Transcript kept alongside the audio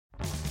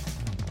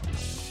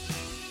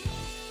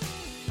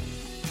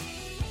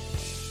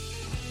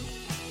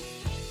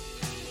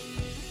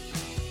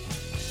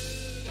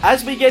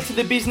As we get to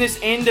the business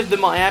end of the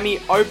Miami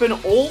Open,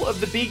 all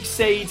of the big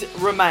seeds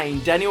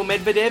remain. Daniil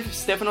Medvedev,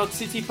 Stefanos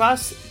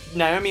Tsitsipas,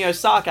 Naomi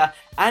Osaka,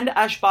 and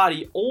Ash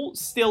Barty all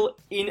still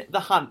in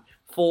the hunt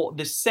for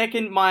the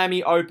second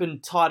Miami Open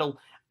title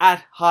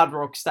at Hard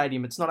Rock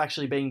Stadium. It's not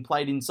actually being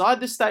played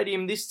inside the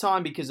stadium this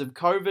time because of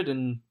COVID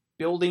and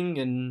building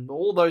and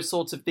all those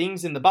sorts of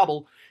things in the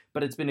bubble,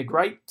 but it's been a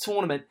great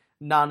tournament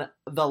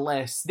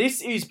nonetheless.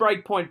 This is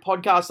Breakpoint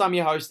Podcast. I'm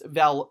your host,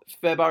 Val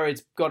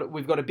Febo.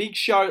 We've got a big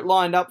show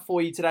lined up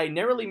for you today.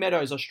 Nerily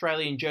Meadows,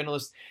 Australian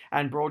journalist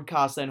and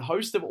broadcaster and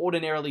host of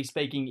Ordinarily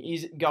Speaking,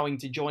 is going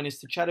to join us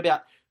to chat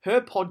about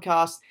her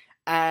podcast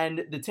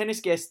and the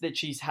tennis guests that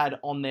she's had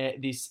on there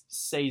this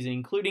season,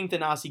 including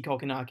Thanasi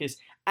Kokkinakis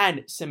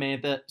and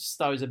Samantha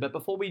Stosur. But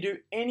before we do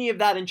any of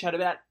that and chat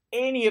about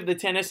any of the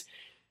tennis,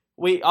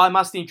 I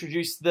must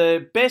introduce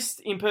the best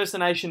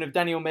impersonation of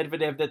Daniil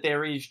Medvedev that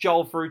there is,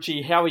 Joel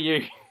Frucci. How are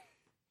you?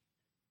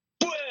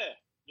 Yeah,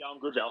 I'm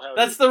good, Val. How are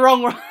That's you? the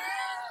wrong one.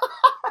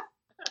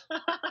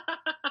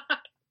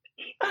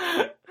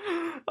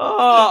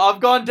 I've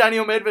gone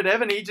Daniil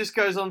Medvedev and he just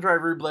goes Andrei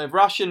Rublev.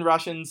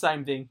 Russian,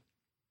 same thing.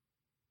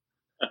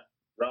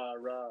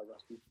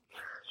 Rusty.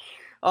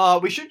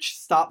 We should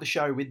start the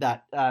show with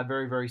that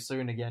very, very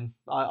soon again.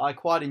 I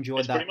quite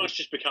enjoyed that. It's pretty much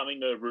just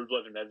becoming the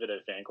Rublev and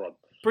Medvedev fan club.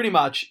 Pretty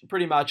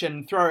much,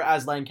 and throw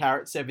Aslan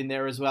Karatsev in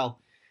there as well.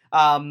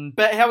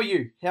 But how are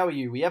you?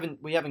 We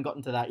haven't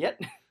gotten to that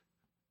yet.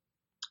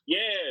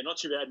 Yeah, not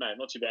too bad, mate.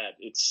 Not too bad.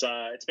 It's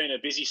been a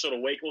busy sort of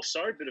week or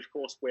so, but of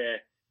course we're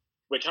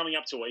coming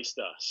up to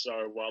Easter,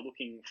 so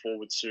looking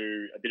forward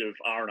to a bit of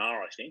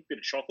R&R. I think, a bit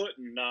of chocolate,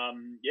 and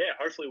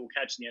hopefully we'll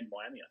catch the end of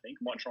Miami. I think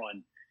might try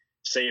and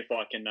see if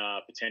I can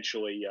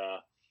potentially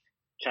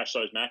catch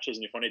those matches,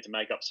 and if I need to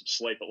make up some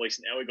sleep, at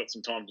least now we've got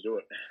some time to do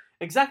it.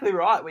 Exactly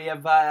right. We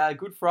have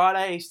Good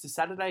Friday, Easter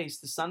Saturday,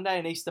 Easter Sunday,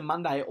 and Easter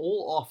Monday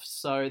all off.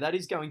 So that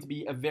is going to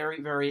be a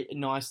very, very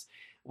nice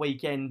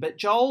weekend. But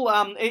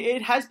Joel,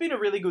 it has been a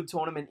really good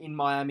tournament in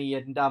Miami,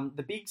 and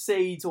the big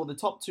seeds or the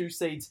top two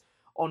seeds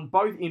in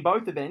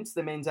both events,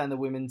 the men's and the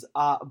women's,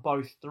 are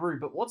both through.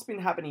 But what's been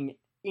happening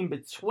in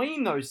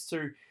between those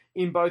two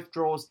in both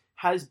draws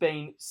has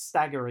been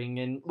staggering.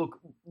 And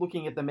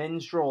looking at the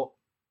men's draw,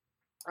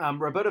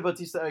 Roberto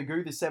Bautista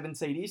Agut, the 7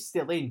 seed, is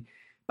still in.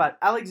 But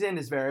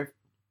Alexander Zverev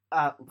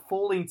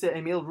falling to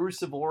Emil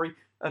Ruusuvuori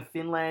of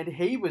Finland.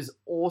 He was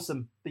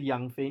awesome, the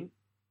young Finn.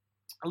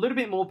 A little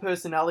bit more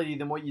personality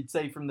than what you'd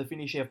see from the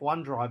Finnish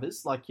F1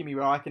 drivers like Kimi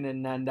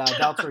Räikkönen and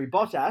Valtteri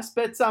Bottas.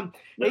 But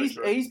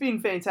he's been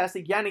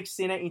fantastic. Jannik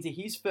Sinner into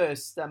his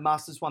first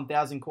Masters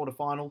 1000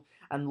 quarterfinal.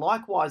 And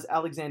likewise,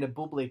 Alexander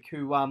Bublik,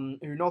 who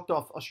knocked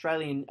off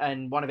Australian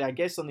and one of our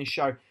guests on this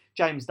show,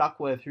 James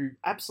Duckworth, who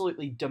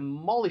absolutely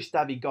demolished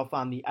David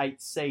Goffin, the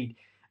 8th seed.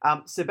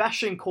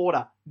 Sebastian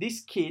Korda, this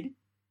kid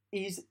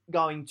is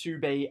going to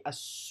be a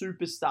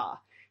superstar.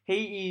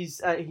 He's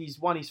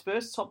won his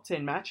first top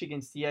 10 match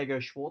against Diego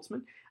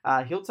Schwartzman.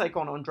 He'll take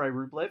on Andrei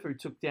Rublev, who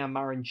took down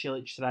Marin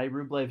Cilic today.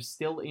 Rublev's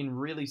still in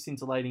really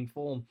scintillating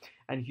form.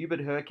 And Hubert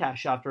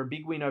Hurkacz, after a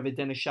big win over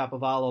Denis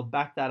Shapovalov,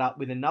 backed that up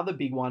with another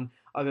big one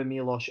over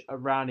Milos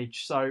Raonic.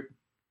 So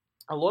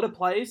a lot of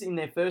players in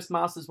their first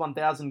Masters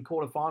 1000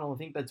 quarterfinal. I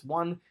think that's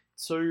 1,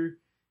 2,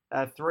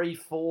 3,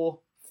 4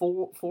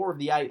 of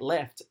the 8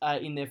 left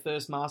in their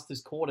first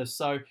Masters quarter.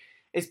 So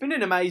it's been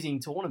an amazing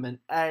tournament,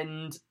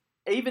 and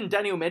even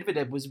Daniil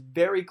Medvedev was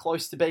very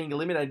close to being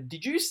eliminated.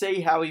 Did you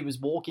see how he was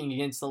walking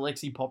against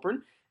Alexei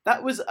Popyrin?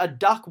 That was a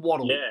duck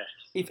waddle. Yeah.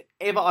 If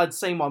ever I'd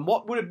seen one.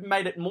 What would have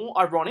made it more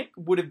ironic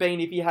would have been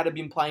if he had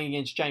been playing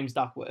against James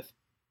Duckworth.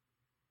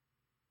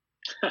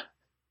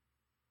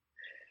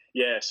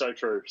 Yeah, so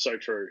true.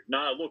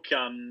 No, look,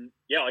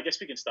 I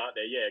guess we can start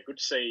there. Yeah, good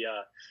to see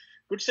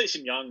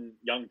some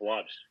young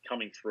blood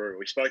coming through.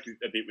 We spoke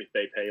a bit with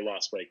BP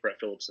last week. Brett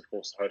Phillips, of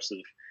course, the host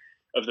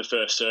of the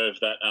First Serve,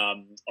 that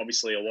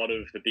obviously a lot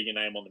of the bigger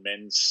name on the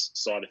men's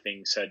side of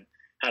things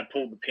had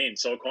pulled the pin.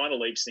 So it kind of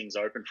leaves things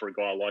open for a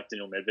guy like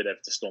Daniil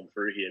Medvedev to storm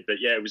through here. But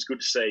yeah, it was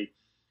good to see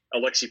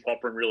Alexei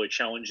Popyrin really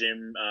challenge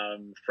him.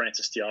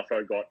 Francis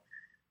Tiafoe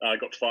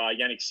got far.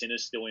 Jannik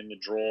Sinner's still in the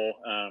draw.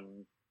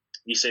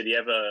 You see the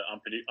ever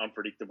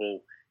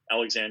unpredictable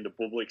Alexander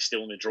Bublik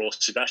still in the draw.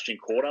 Sebastian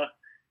Korda,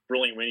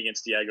 brilliant win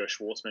against Diego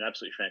Schwartzman,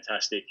 absolutely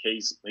fantastic.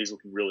 He's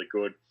looking really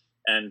good.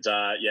 And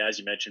as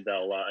you mentioned,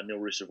 Val, Emil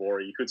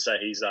Ruusuvuori, you could say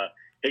he's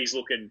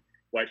looking,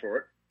 wait for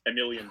it, $1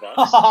 million.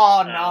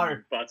 Oh no!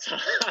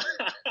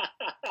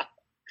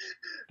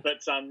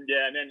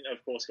 And then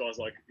of course guys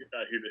like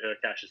Hubert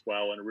Hurkacz as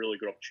well, and a really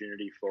good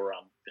opportunity for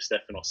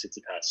Stefanos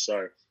Tsitsipas.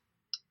 So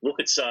look,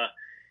 it's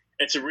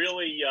a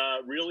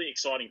really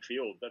exciting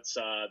field that's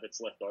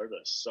left over.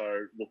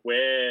 So look,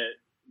 where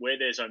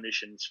there's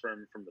omissions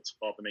from the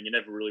top, I mean, you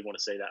never really want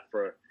to see that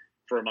for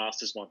a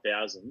Masters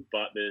 1000,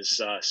 but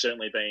there's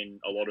certainly been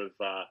a lot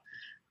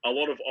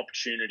of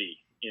opportunity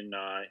in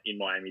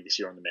Miami this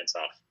year on the men's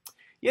half.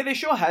 Yeah, there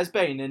sure has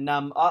been, and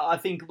I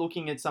think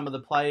looking at some of the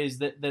players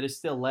that are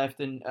still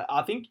left, and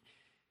I think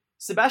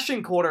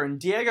Sebastian Korda and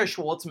Diego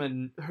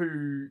Schwartzman,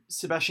 who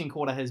Sebastian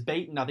Korda has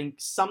beaten, I think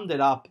summed it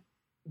up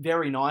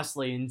very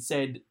nicely and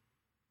said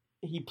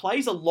he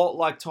plays a lot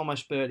like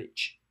Tomas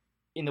Berdych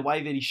in the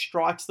way that he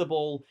strikes the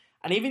ball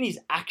and even his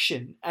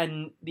action.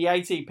 And the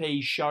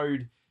ATP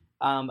showed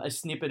a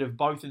snippet of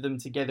both of them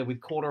together with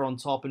Korda on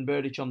top and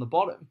Berdych on the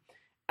bottom.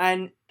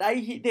 And they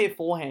hit their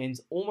forehands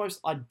almost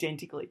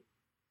identically.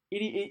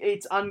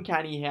 It's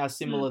uncanny how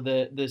similar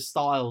the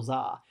styles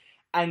are.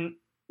 And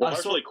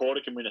hopefully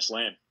Korda can win a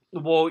slam.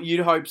 Well,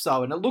 you'd hope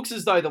so. And it looks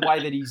as though the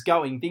way that he's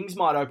going, things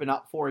might open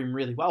up for him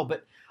really well.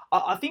 But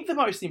I think the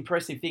most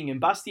impressive thing, and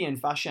Bastien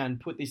Fachan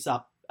put this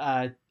up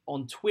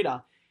on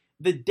Twitter,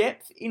 the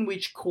depth in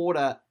which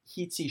Korda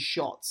hits his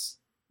shots,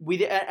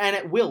 and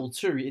it will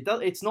too.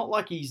 It's not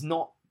like he's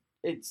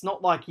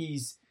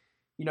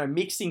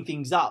mixing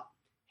things up.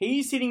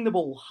 He's hitting the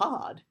ball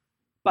hard,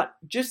 but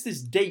just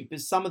as deep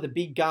as some of the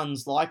big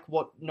guns like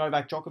what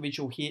Novak Djokovic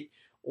will hit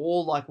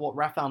or like what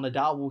Rafael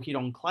Nadal will hit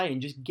on clay,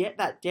 and just get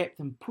that depth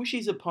and push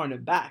his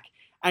opponent back,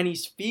 and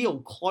his feel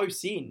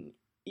close in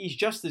is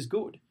just as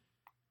good.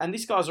 And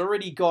this guy's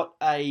already got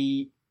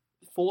a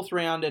 4th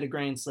round at a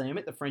Grand Slam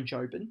at the French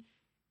Open.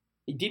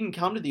 He didn't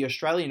come to the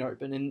Australian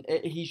Open, and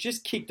he's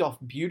just kicked off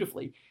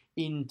beautifully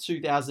in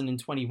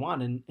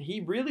 2021, and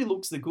he really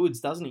looks the goods,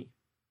 doesn't he?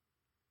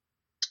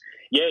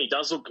 Yeah, he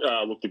does look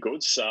the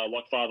goods,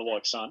 like father,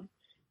 like son,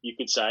 you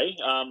could say.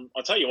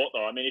 I'll tell you what,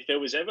 though. I mean, if there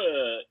was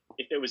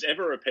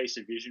ever a piece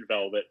of vision,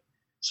 Val, that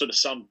sort of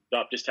summed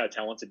up just how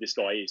talented this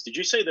guy is, did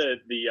you see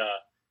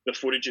the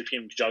footage of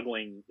him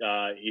juggling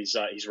his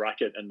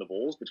racket and the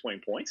balls between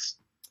points?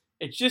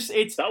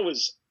 That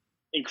was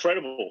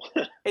incredible.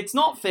 It's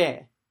not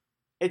fair.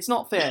 It's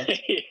not fair.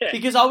 Yeah.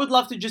 Because I would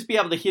love to just be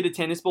able to hit a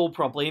tennis ball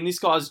properly, and this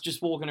guy's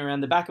just walking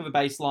around the back of a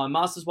baseline,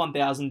 Masters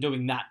 1000,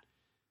 doing that.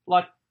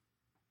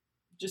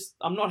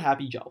 I'm not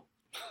happy, Joel.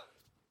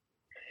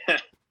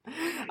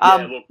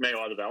 Look, me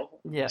either, Val.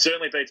 Yeah.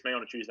 Certainly beats me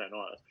on a Tuesday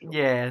night. Sure.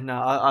 Yeah,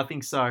 no, I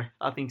think so.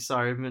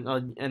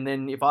 And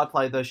then if I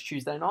play those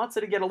Tuesday nights,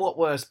 it'll get a lot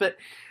worse. But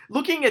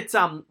looking at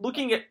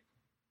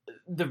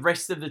the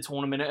rest of the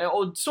tournament,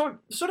 or sort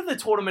of the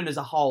tournament as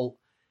a whole,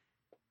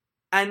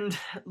 and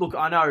look,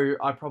 I know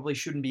I probably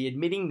shouldn't be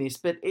admitting this,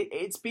 but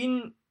it's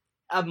been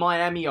a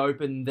Miami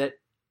Open that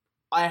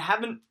I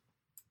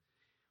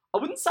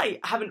wouldn't say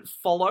haven't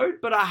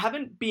followed, but I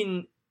haven't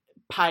been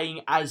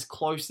paying as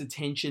close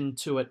attention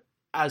to it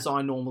as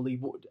I normally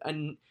would.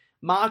 And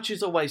March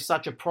is always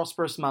such a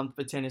prosperous month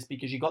for tennis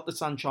because you got the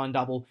Sunshine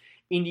Double,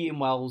 Indian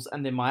Wells,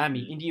 and then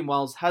Miami. Indian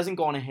Wells hasn't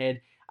gone ahead,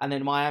 and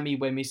then Miami,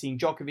 we're missing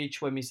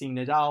Djokovic, we're missing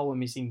Nadal, we're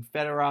missing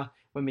Federer,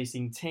 we're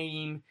missing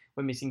Thiem,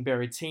 we're missing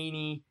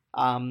Berrettini,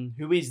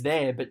 who is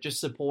there, but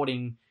just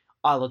supporting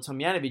Ajla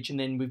Tomljanovic. And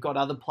then we've got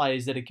other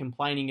players that are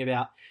complaining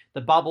about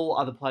the bubble,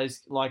 other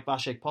players like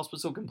Vasek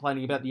Pospisil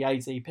complaining about the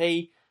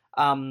ATP.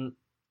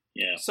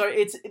 Yeah. So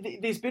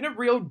there's been a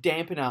real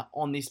dampener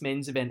on this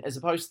men's event as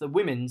opposed to the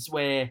women's,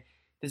 where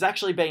there's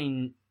actually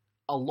been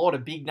a lot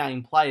of big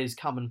name players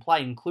come and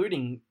play,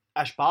 including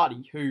Ash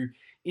Barty, who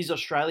is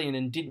Australian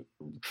and didn't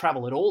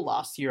travel at all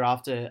last year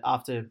after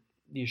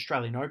the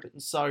Australian Open.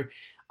 So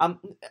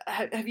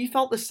have you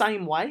felt the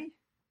same way?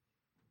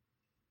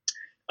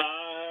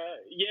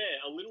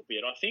 Yeah, a little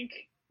bit. I think,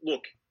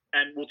 look,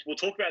 and we'll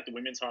talk about the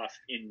women's half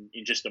in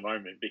just a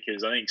moment,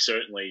 because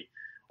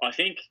I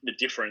think the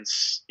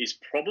difference is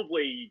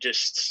probably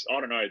just,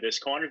 I don't know, there's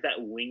kind of that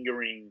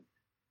lingering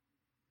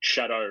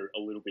shadow a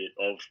little bit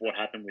of what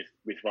happened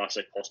with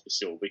Vasek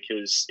Pospisil,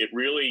 because it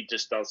really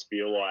just does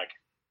feel like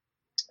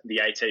the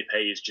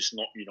ATP is just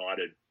not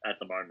united at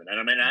the moment. And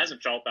I mean, it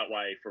hasn't felt that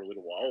way for a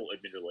little while,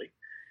 admittedly.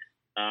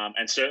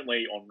 And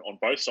certainly on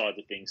both sides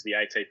of things, the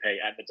ATP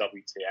and the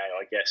WTA,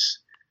 I guess,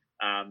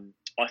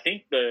 I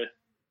think the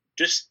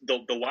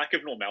lack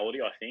of normality,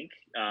 I think,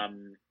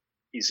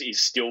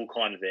 is still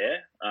kind of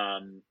there.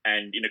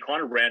 And in a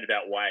kind of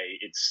roundabout way,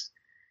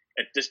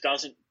 it just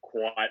doesn't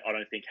quite, I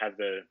don't think, have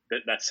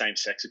that same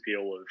sex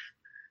appeal of,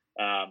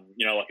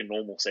 like a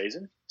normal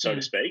season, so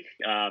to speak.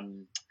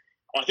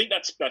 I think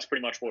that's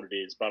pretty much what it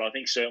is. But I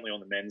think certainly on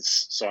the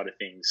men's side of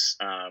things,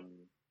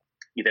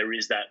 there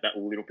is that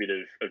little bit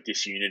of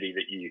disunity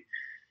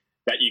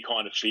that you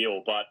kind of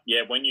feel. But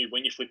yeah, when you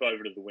flip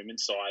over to the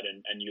women's side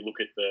and you look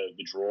at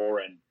the draw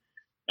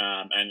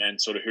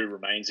and sort of who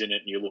remains in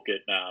it, and you look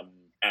at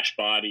Ash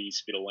Barty,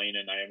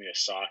 Svitolina, Naomi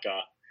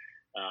Osaka,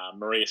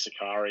 Maria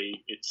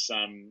Sakkari, it's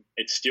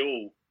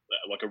still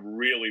like a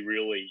really,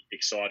 really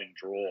exciting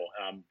draw.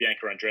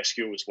 Bianca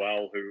Andreescu as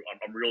well, who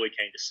I'm really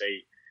keen to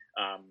see.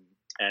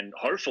 And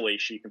hopefully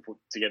she can put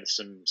together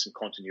some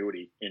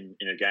continuity in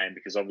a game,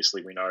 because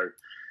obviously we know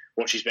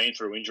what she's been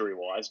through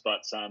injury-wise.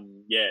 But,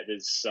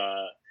 there's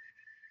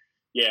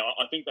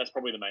I think that's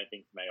probably the main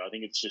thing for me. I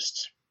think it's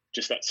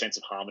just that sense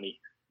of harmony,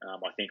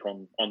 I think,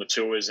 on the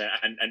tours,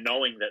 and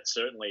knowing that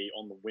certainly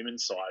on the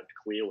women's side,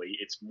 clearly,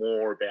 it's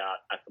more about,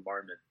 at the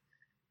moment,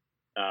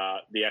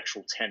 the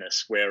actual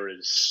tennis,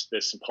 whereas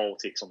there's some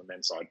politics on the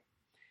men's side.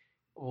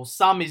 Well,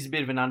 some is a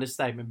bit of an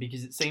understatement,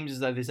 because it seems as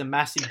though there's a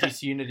massive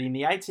disunity in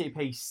the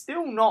ATP.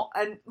 Still not,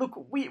 and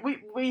look,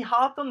 we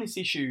harped on this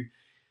issue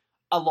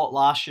a lot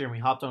last year, and we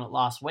harped on it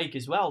last week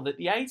as well, that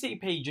the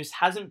ATP just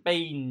hasn't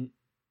been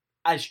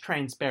as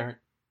transparent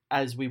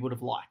as we would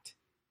have liked.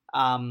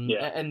 And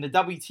the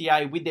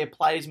WTA with their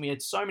players, we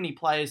had so many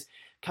players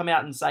come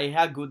out and say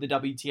how good the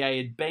WTA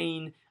had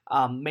been,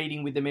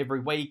 meeting with them every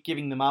week,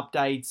 giving them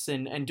updates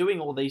and doing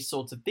all these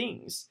sorts of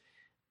things.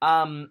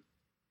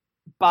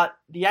 But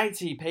the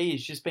ATP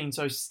has just been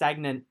so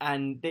stagnant,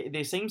 and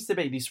there seems to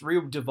be this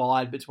real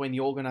divide between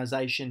the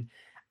organisation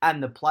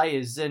and the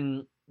players,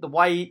 and the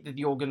way that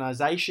the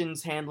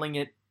organisation's handling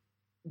it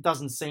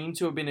doesn't seem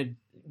to have been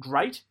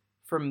great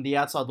from the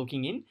outside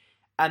looking in,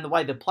 and the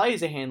way the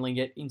players are handling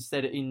it in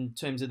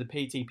terms of the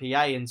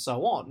PTPA and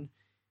so on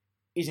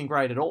isn't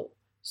great at all.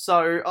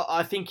 So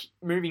I think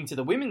moving to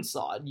the women's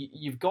side,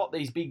 you've got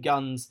these big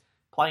guns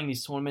playing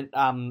this tournament.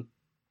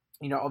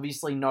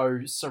 Obviously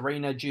no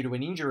Serena due to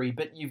an injury,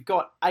 but you've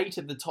got 8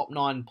 of the top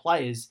 9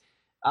 players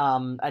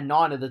and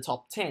 9 of the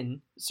top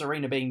 10,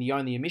 Serena being the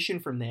only omission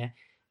from there,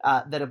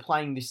 that are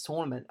playing this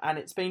tournament. And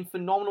it's been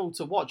phenomenal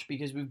to watch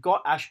because we've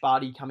got Ash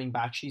Barty coming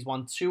back. She's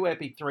won 2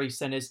 epic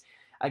 3-centers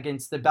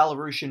against the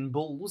Belarusian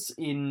Bulls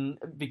in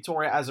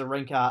Victoria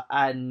Azarenka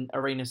and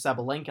Arina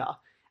Sabalenka.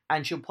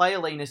 And she'll play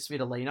Alina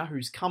Svitolina,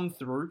 who's come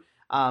through.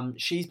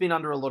 She's been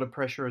under a lot of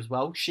pressure as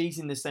well. She's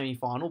in the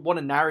semi-final. What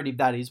a narrative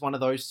that is. One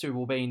of those two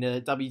will be in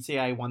the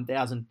WTA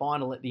 1000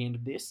 final at the end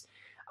of this.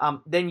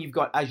 Then you've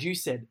got, as you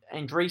said,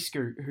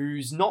 Andreescu,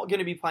 who's not going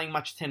to be playing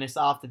much tennis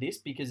after this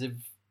because of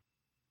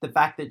the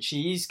fact that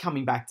she is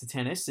coming back to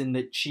tennis and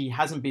that she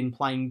hasn't been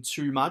playing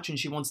too much and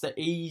she wants to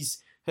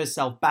ease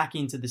herself back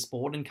into the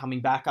sport and coming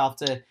back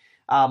after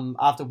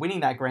winning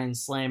that Grand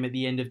Slam at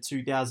the end of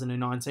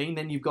 2019.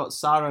 Then you've got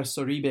Sara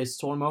Sorribes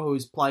Tormo,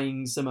 who's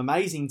playing some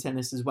amazing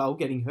tennis as well,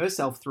 getting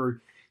herself through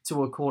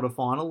to a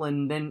quarterfinal.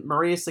 And then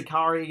Maria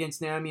Sakkari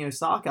against Naomi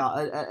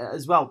Osaka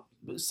as well.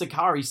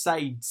 Sakkari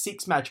saved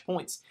 6 match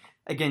points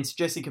against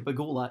Jessica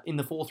Pegula in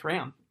the 4th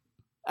round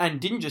and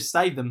didn't just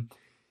saved them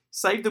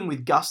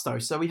with gusto.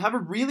 So we have a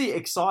really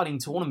exciting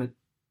tournament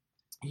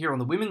here on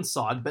the women's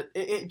side, but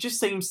it just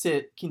seems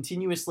to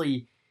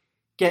continuously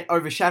get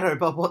overshadowed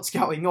by what's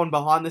going on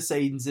behind the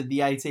scenes of the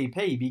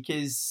ATP,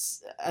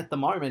 because at the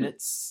moment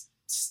it's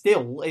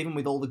still, even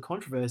with all the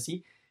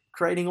controversy,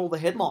 creating all the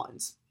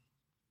headlines.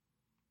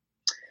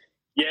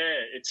 Yeah,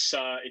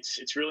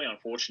 it's really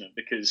unfortunate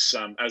because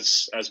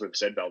as we've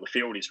said, Val, the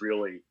field is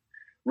really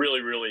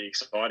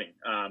exciting.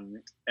 I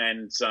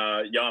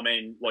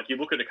mean, like you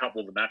look at a couple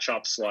of the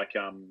matchups, like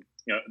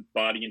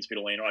Barty and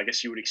Svitolina. I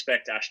guess you would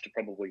expect Ash to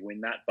probably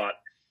win that, but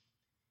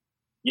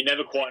you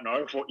never quite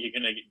know what you're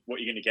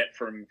gonna get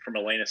from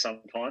Alina.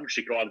 Sometimes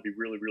she could either be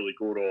really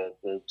good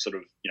or sort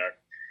of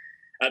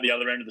at the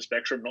other end of the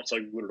spectrum, not so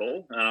good at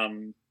all.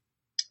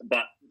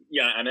 But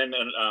yeah, and then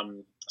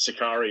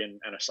Sakkari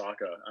and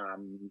Osaka.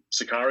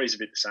 Sakkari is a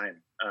bit the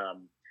same.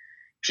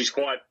 She's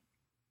quite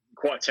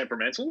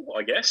temperamental,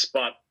 I guess,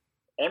 but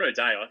on her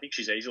day, I think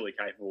she's easily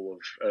capable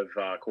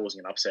of causing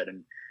an upset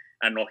and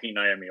knocking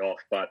Naomi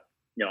off. But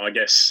I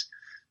guess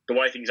the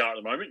way things are at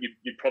the moment,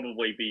 you'd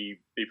probably be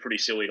pretty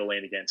silly to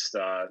lean against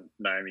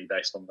Naomi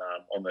based on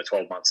the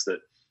 12 months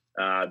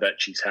that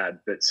she's had.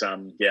 But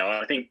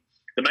I think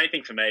the main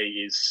thing for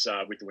me is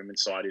with the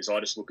women's side is I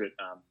just look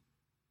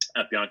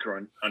at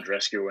Bianca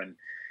Andreescu and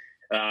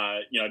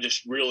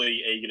just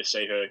really eager to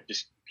see her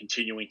just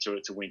continuing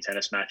to win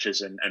tennis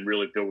matches and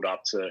really build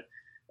up to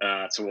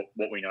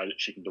what we know that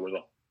she can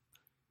deliver.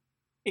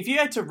 If you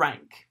had to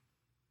rank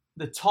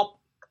the top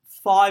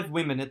 5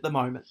 women at the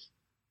moment,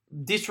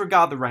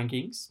 disregard the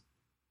rankings,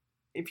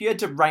 if you had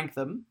to rank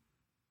them,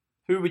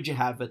 who would you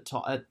have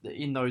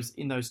in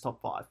those top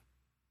 5?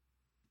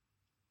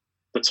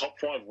 The top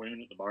 5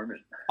 women at the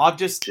moment. I've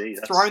just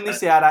thrown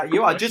this out at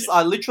you.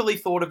 I literally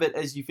thought of it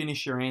as you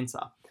finish your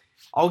answer.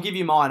 I'll give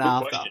you mine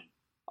after. Question.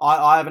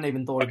 I haven't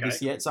even thought of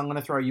this yet, so I'm going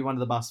to throw you under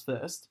the bus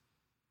first.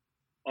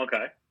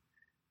 Okay.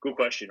 Good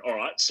question. All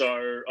right.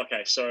 So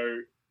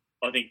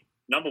I think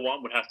number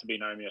 1 would have to be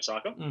Naomi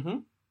Osaka. Mm-hmm.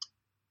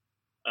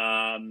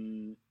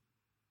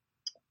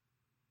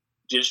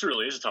 This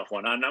really is a tough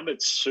one. Number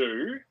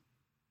 2,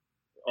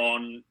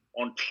 on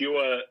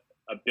pure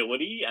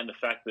ability and the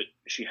fact that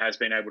she has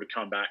been able to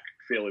come back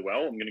fairly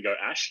well, I'm going to go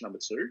Ash, number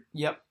 2.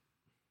 Yep.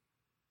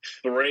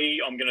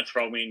 3, I'm going to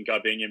throw in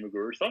Garbiñe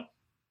Muguruza.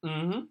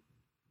 Mm-hmm.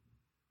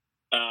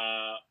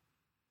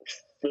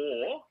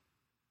 4,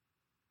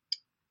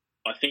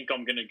 I think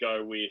I'm going to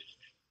go with...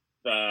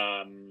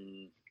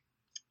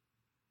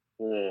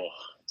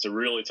 it's a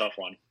really tough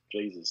one.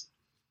 Jesus.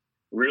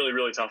 Really,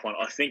 really tough one.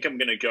 I think I'm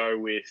going to go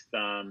with... who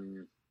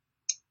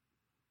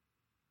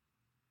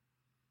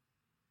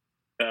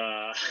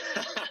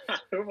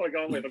am I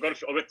going with? I've got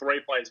 3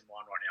 players in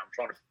mind right now.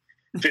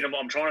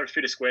 I'm trying to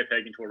fit a square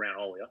peg into a round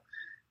hole here.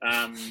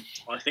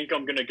 I think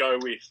I'm going to go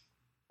with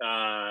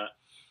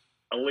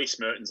Elise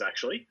Mertens,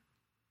 actually.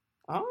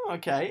 Oh,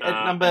 okay.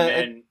 At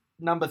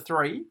number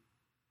 3?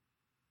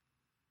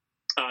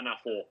 No,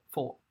 4.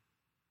 4.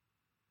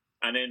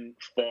 And then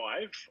 5,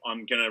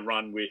 I'm going to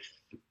run with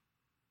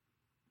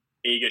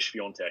Iga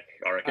Swiatek,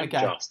 I reckon.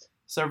 Okay.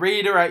 So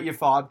reiterate your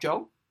 5,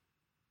 Joel.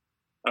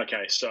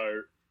 Okay,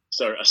 so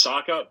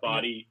Osaka,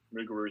 Barty,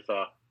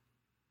 Muguruza,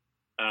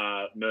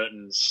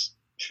 Mertens,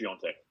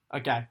 Swiatek.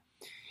 Okay.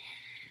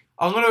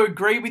 I'm going to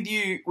agree with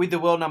you with the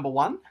world number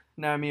 1,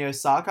 Naomi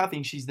Osaka. I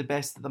think she's the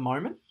best at the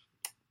moment.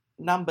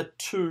 Number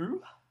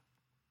 2,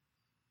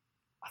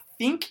 I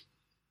think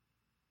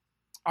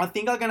I'm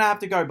going to have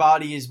to go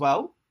Barty as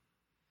well.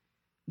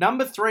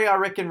 Number 3, I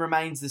reckon,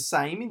 remains the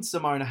same in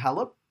Simona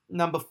Halep.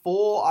 Number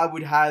 4, I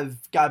would have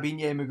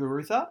Garbiñe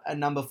Muguruza.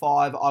 And number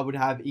 5, I would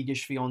have Iga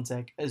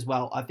Swiatek as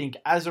well. I think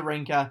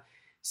Azarenka,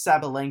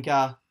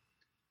 Sabalenka,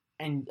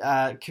 and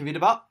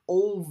Kvitova,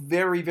 all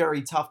very,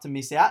 very tough to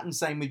miss out. And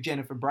same with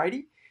Jennifer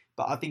Brady.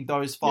 But I think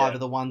those 5 are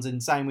the ones,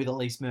 and same with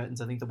Elise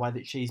Mertens. I think the way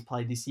that she's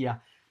played this year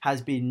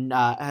has been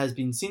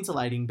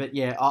scintillating. But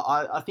yeah,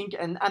 I think,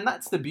 and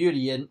that's the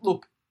beauty. And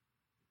look,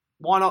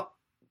 why not?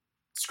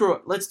 Screw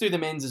it. Let's do the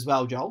men's as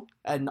well, Joel.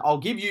 And I'll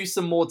give you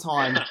some more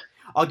time.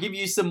 I'll give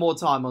you some more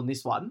time on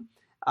this one.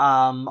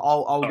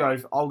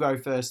 I'll go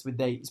first with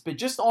these. But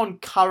just on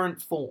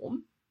current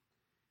form,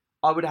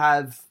 I would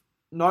have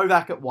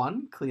Novak at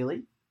 1,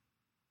 clearly.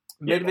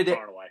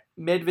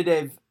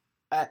 Medvedev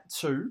at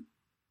 2.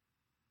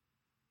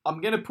 I'm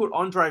going to put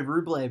Andrei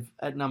Rublev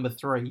at number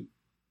 3.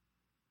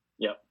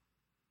 Yep.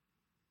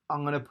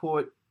 I'm going to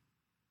put...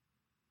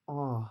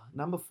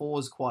 number 4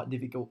 is quite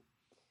difficult.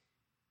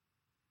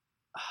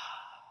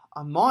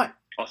 I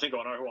think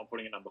I know who I'm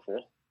putting at number 4.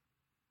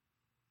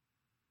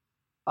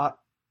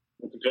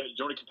 Do you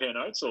want to compare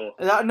notes or?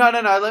 No.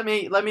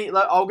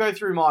 I'll go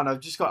through mine. I'm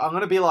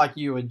going to be like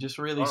you and just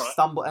really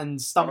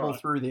stumble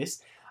through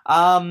this.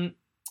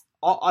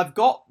 I've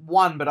got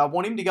 1, but I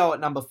want him to go at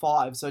number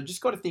 5. So I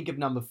just got to think of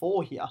number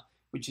 4 here,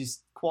 which is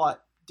quite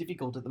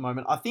difficult at the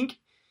moment. I think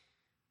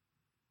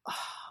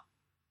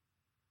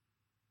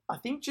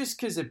just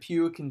because of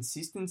pure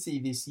consistency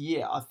this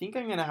year, I think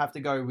I'm going to have to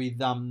go with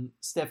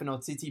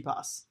Stefanos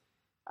Tsitsipas.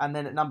 And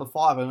then at number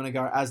 5, I'm going to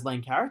go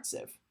Aslan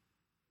Karatsev.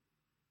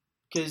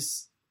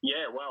 Because...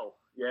 Yeah, well,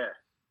 yeah.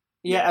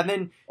 Yeah, and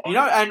then,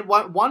 and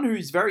one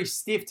who's very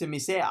stiff to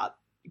miss out,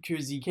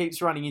 because he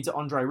keeps running into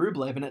Andrei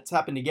Rublev, and it's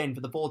happened again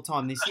for the 4th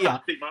time this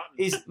year,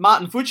 is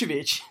Martin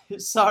Fucsovics.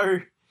 So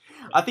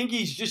I think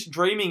he's just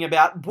dreaming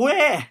about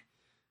where.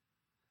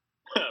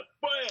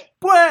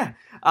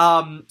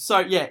 So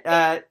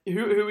yeah,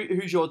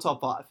 who's your top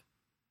 5?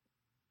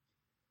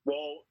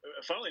 Well,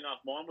 funnily enough,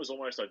 mine was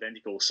almost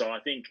identical. So I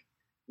think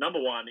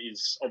number 1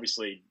 is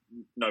obviously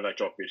Novak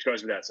Djokovic,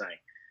 goes without saying.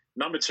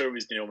 Number 2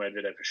 is Daniil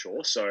Medvedev for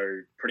sure, so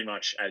pretty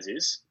much as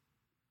is.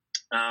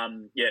 3,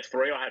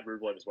 I had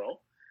Rublev as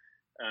well.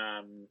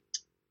 I'm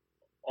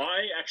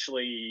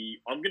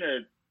going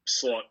to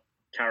slot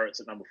Carrots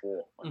at number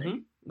 4, I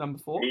think. Number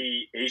 4?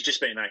 He's just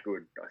been that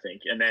good, I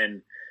think. And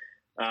then,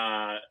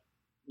 I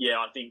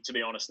think, to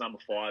be honest, number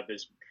 5,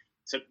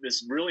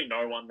 there's really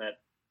no one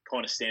that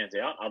kind of stands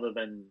out other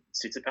than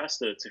Tsitsipas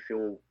to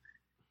fill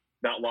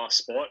that last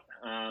spot.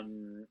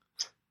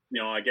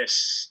 I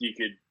guess you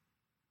could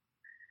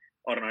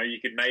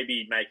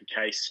maybe make a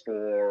case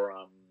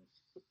for...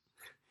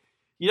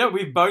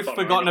 we've both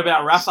forgotten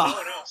about Rafa. No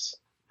one else.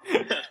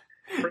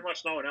 Pretty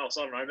much no one else.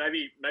 I don't know.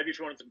 Maybe if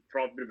you wanted to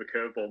throw a bit of a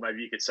curveball,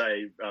 maybe you could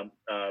say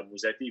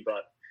Musetti,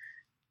 but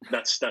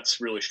that's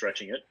really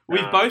stretching it.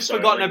 We've both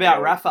forgotten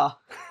about Rafa.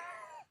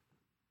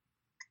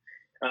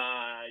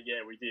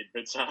 Yeah, we did.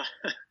 But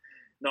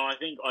no, I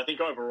think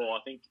overall,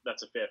 I think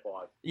that's a fair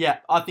 5. Yeah,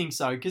 I think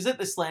so. Because at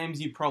the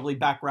slams, you probably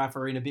back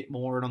Rafa in a bit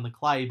more and on the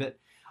clay. But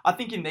I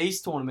think in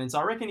these tournaments,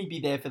 I reckon he'd be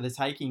there for the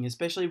taking,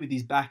 especially with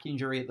his back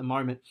injury at the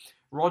moment.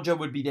 Roger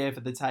would be there for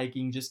the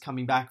taking, just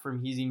coming back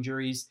from his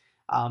injuries.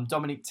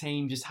 Dominic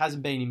Thiem just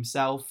hasn't been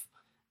himself.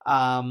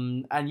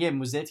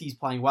 Musetti's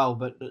playing well,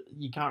 but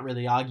you can't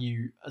really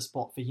argue a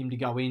spot for him to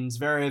go in.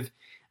 Zverev,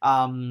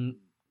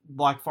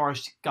 like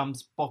Forrest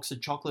Gump's box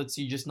of chocolates,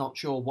 you're just not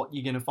sure what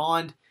you're going to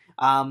find.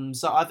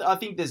 So I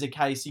think there's a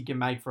case you can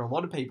make for a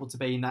lot of people to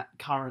be in that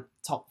current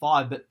top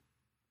 5. But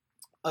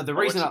the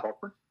reason...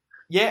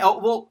 Yeah,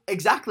 well,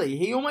 exactly.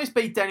 He almost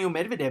beat Daniil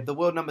Medvedev, the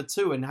world number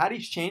 2, and had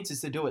his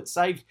chances to do it.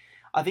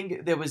 I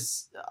think there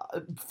was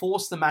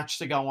forced the match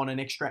to go on an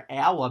extra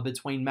hour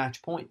between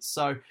match points.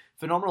 So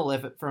phenomenal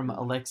effort from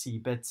Alexei.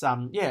 But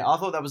I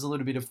thought that was a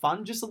little bit of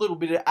fun, just a little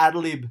bit of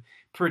ad-lib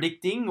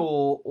predicting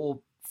or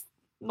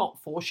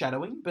not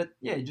foreshadowing, but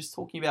yeah, just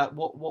talking about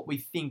what we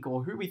think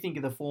or who we think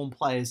are the form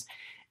players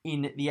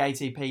in the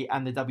ATP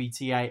and the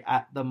WTA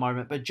at the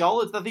moment. But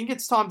Joel, I think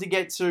it's time to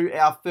get to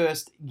our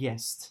first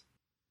guest.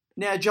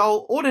 Now,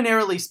 Joel,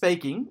 ordinarily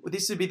speaking,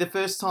 this would be the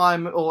first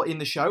time in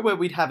the show where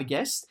we'd have a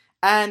guest,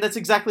 and that's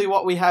exactly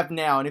what we have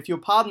now. And if you'll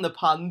pardon the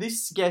pun,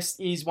 this guest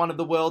is one of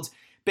the world's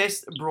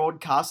best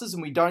broadcasters,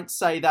 and we don't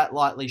say that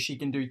lightly. She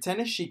can do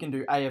tennis, she can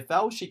do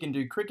AFL, she can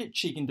do cricket,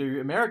 she can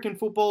do American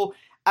football,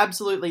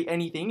 absolutely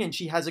anything. And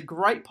she has a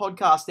great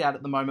podcast out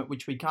at the moment,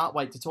 which we can't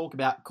wait to talk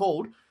about,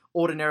 called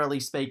Ordinarily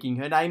Speaking.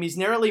 Her name is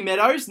Nerily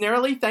Meadows.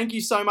 Nerily, thank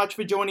you so much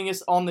for joining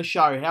us on the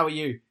show. How are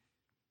you?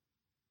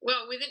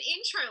 Well, with an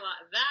intro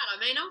like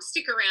that, I'll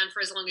stick around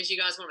for as long as you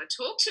guys want to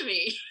talk to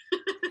me.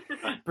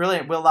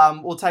 Brilliant.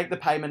 We'll take the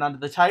payment under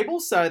the table,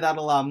 so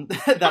that'll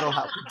that'll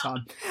help big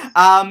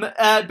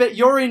time. But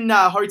you're in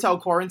hotel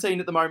quarantine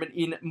at the moment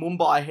in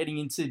Mumbai, heading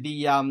into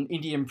the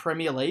Indian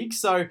Premier League.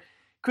 So,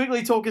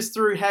 quickly talk us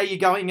through how you're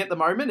going at the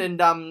moment,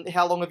 and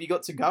how long have you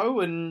got to go,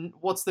 and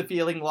what's the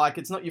feeling like?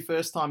 It's not your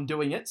first time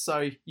doing it,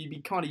 so you'd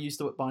be kind of used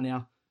to it by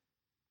now.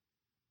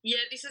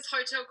 Yeah, this is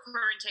Hotel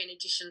Quarantine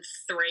Edition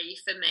 3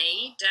 for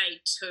me, day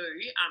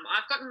 2.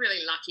 I've gotten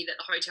really lucky that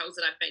the hotels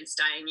that I've been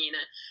staying in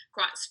are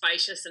quite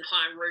spacious and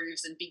high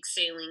roofs and big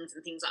ceilings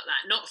and things like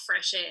that. Not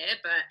fresh air,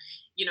 but,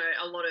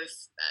 a lot of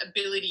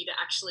ability to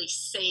actually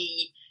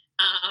see,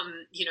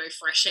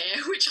 fresh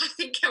air, which I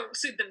think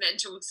helps with the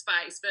mental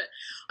space. But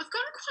I've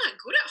gotten quite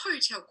good at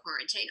hotel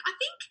quarantine. I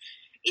think,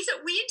 is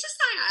it weird to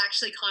say I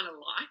actually kind of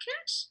like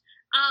it?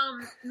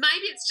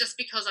 Maybe it's just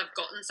because I've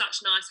gotten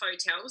such nice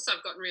hotels, so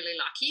I've gotten really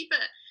lucky,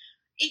 but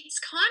it's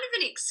kind of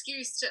an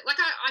excuse to,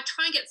 I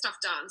try and get stuff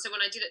done. So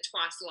when I did it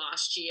twice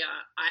last year,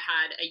 I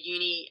had a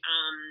uni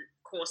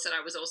course that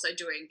I was also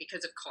doing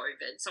because of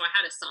COVID. So I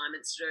had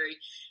assignments to do.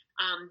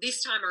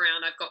 This time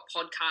around, I've got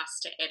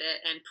podcasts to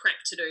edit and prep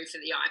to do for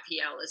the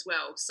IPL as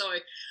well. So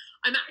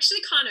I'm actually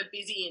kind of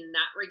busy in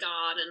that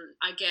regard, and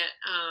I get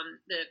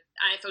the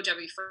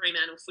AFLW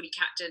Fremantle footy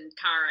captain,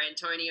 Cara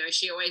Antonio.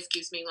 She always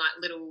gives me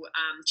little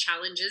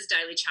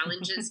daily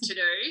challenges to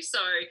do. So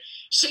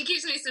she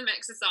gives me some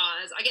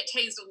exercise. I get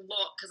teased a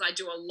lot because I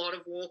do a lot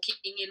of walking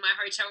in my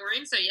hotel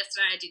room. So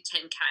yesterday I did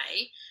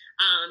 10K.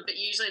 But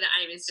usually the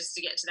aim is just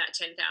to get to that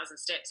 10,000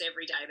 steps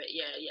every day. But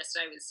yeah,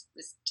 yesterday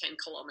was 10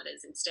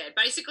 kilometres instead.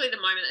 Basically, the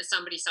moment that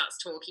somebody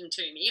starts talking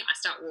to me, I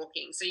start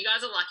walking. So you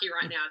guys are lucky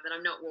right now that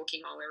I'm not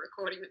walking while we're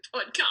recording the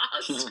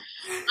podcast.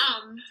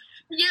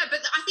 Yeah, but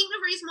I think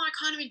the reason why I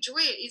kind of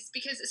enjoy it is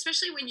because,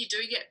 especially when you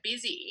do get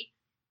busy,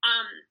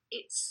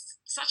 it's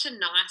such a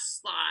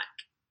nice,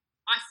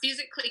 I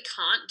physically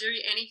can't do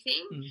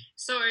anything.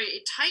 So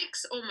it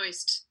takes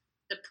almost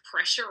the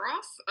pressure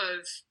off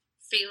of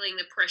feeling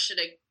the pressure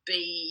to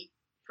be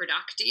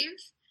productive.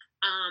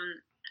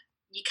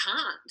 You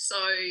can't. So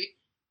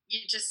you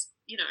just,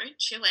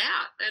 chill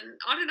out. And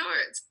I don't know,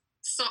 it's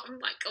something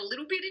a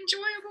little bit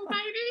enjoyable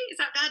maybe. Is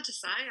that bad to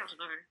say? I don't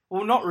know.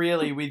 Well, not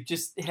really, with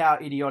just how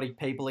idiotic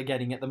people are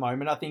getting at the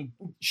moment. I think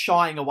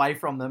shying away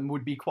from them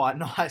would be quite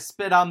nice.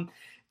 But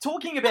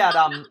talking about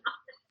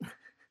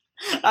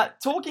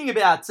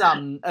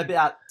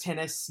about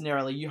tennis,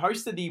 Neroli, you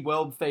hosted the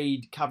World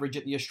Feed coverage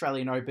at the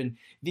Australian Open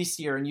this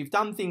year, and you've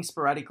done things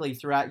sporadically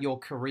throughout your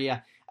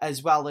career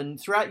as well. And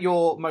throughout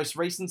your most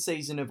recent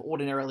season of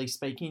Ordinarily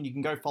Speaking, you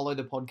can go follow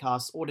the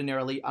podcast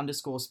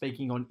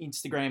Ordinarily_Speaking on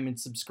Instagram and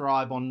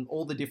subscribe on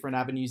all the different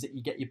avenues that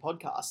you get your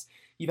podcasts.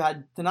 You've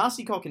had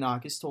Thanasi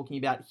Kokkinakis talking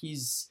about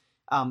his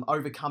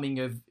overcoming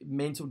of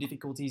mental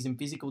difficulties and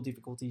physical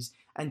difficulties.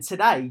 And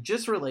today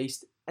just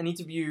released an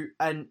interview,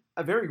 and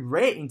a very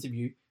rare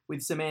interview,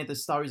 with Samantha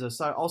Stosur.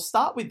 So I'll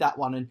start with that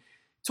one and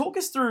talk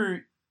us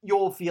through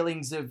your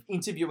feelings of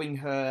interviewing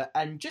her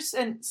and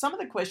some of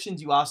the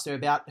questions you asked her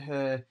about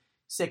her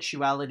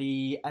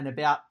sexuality and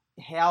about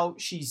how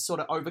she's sort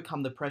of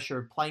overcome the pressure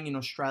of playing in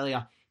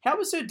Australia. How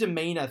was her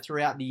demeanour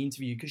throughout the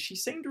interview? Because she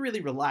seemed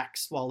really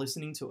relaxed while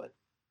listening to it.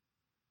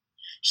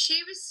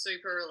 She was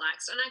super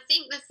relaxed. And I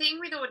think the thing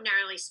with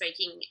Ordinarily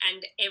Speaking,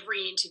 and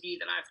every interview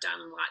that I've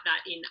done like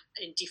that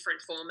in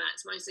different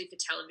formats, mostly for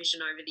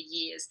television over the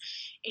years,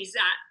 is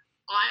that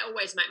I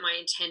always make my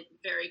intent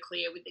very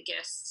clear with the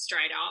guests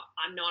straight up.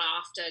 I'm not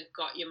after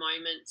got your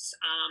moments.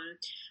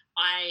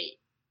 I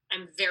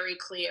am very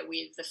clear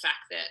with the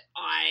fact that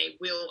I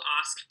will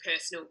ask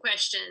personal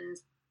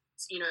questions.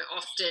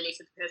 Often if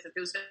the person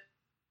feels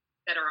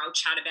better, I'll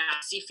chat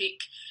about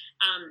specific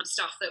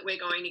stuff that we're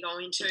going to go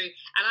into.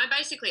 And I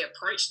basically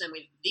approach them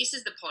with, this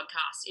is the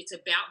podcast. It's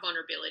about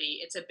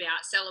vulnerability. It's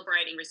about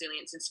celebrating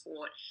resilience in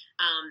sport.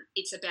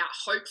 It's about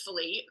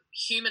hopefully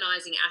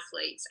humanising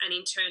athletes and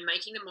in turn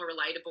making them more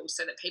relatable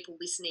so that people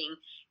listening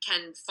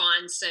can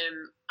find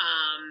some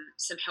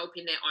help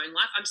in their own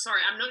life. I'm sorry,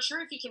 I'm not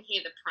sure if you can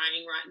hear the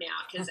praying right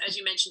now because, as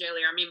you mentioned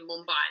earlier, I'm in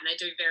Mumbai and they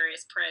do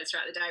various prayers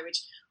throughout the day,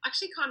 which I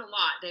actually kind of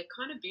like. They're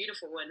kind of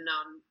beautiful and,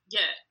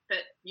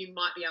 but you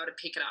might be able to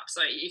pick it up.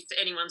 So if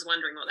anyone's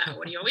wondering what that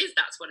audio is,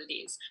 that's what it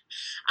is.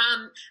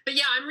 But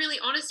yeah, I'm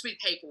really honest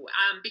with people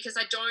because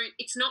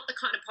it's not the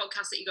kind of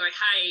podcast that you go,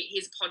 hey,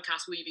 here's a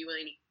podcast, will you be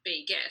willing to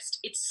be a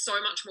guest? It's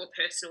so much more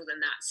personal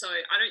than that. So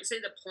I don't see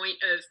the point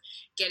of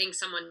getting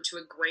someone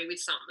to agree with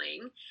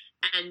something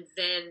and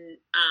then,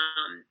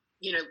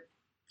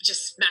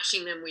 just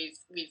smashing them with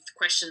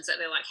questions that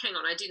they're like, hang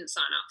on, I didn't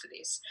sign up for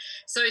this.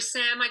 So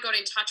Sam, I got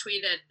in touch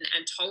with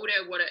and told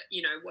her what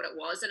it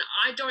was. And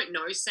I don't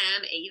know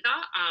Sam either.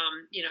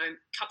 A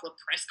couple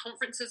of press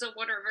conferences or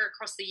whatever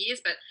across the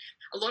years, but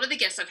a lot of the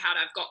guests I've had,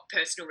 I've got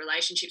personal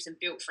relationships and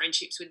built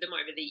friendships with them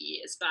over the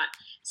years. But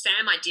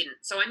Sam, I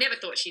didn't. So I never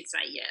thought she'd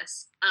say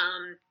yes.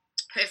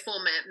 Her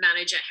former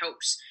manager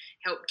helped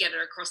get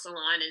her across the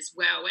line as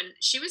well. And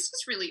she was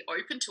just really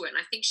open to it. And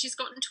I think she's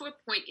gotten to a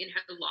point in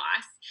her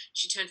life,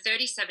 she turned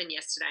 37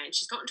 yesterday, and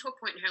she's gotten to a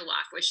point in her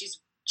life where she's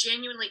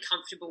genuinely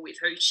comfortable with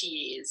who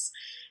she is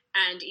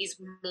and is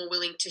more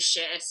willing to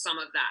share some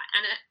of that.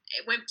 And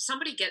when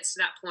somebody gets to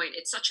that point,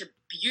 it's such a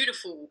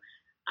beautiful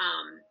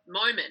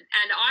moment.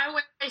 And I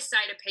always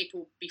say to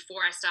people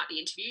before I start the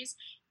interviews,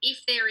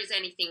 if there is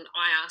anything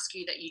I ask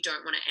you that you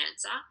don't want to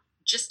answer,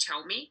 just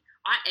tell me.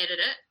 I edit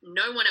it.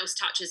 No one else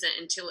touches it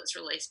until it's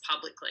released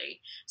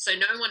publicly. So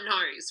no one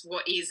knows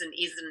what is and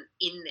isn't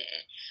in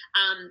there.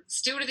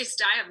 Still to this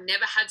day, I've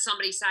never had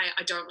somebody say,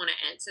 I don't want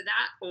to answer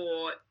that,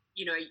 or,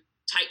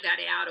 take that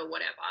out or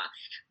whatever.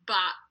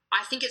 But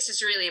I think it's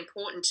just really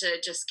important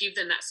to just give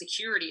them that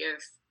security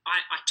of,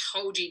 I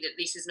told you that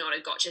this is not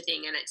a gotcha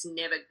thing and it's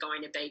never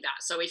going to be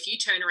that. So if you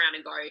turn around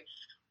and go,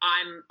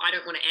 I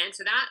don't want to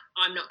answer that,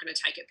 I'm not going to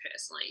take it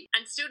personally.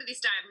 And still to this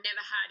day, I've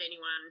never had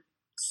anyone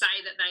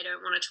say that they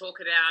don't want to talk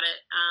about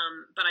it.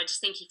 But I just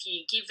think if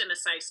you give them a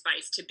safe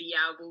space to be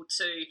able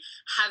to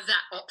have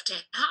that opt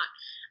out,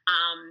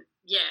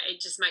 it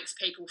just makes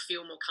people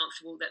feel more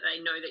comfortable that they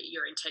know that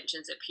your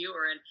intentions are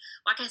pure. And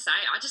like I say,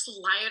 I just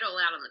lay it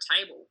all out on the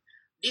table.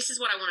 This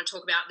is what I want to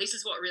talk about. This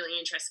is what really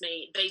interests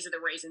me. These are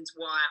the reasons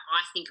why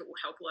I think it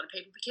will help a lot of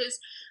people. Because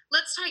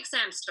let's take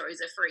Sam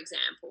Stosur, for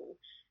example.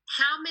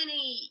 How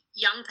many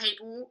young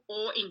people,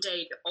 or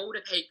indeed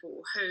older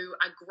people, who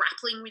are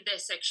grappling with their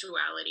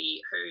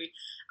sexuality, who,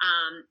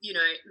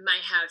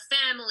 may have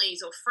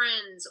families or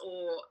friends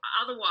or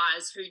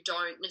otherwise who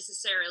don't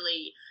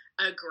necessarily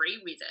agree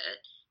with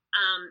it,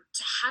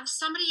 to have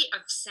somebody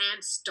of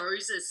Sam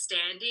Stosur's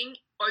standing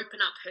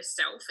open up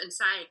herself and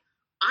say,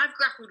 I've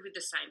grappled with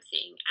the same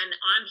thing and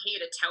I'm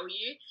here to tell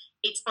you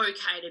it's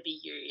okay to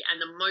be you.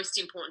 And the most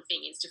important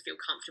thing is to feel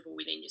comfortable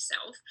within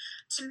yourself.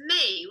 To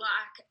me,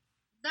 like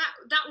that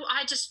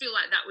I just feel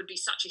like that would be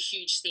such a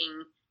huge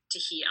thing to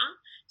hear.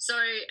 So,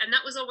 and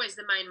that was always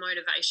the main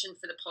motivation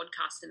for the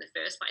podcast in the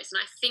first place. And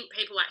I think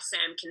people like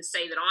Sam can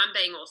see that I'm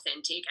being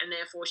authentic and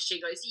therefore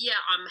she goes, yeah,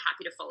 I'm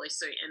happy to follow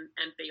suit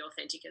and be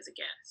authentic as a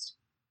guest.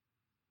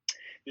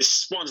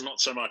 This one's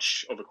not so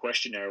much of a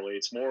question, Narrowly.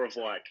 It's more of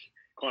like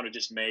kind of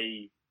just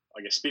me,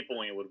 I guess,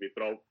 spitballing a little bit,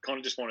 but I kind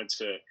of just wanted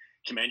to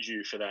commend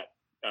you for that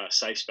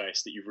safe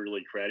space that you've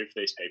really created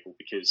for these people,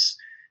 because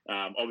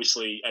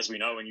obviously, as we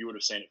know, and you would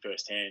have seen it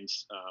firsthand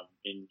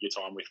in your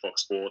time with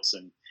Fox Sports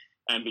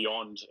and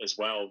beyond as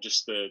well,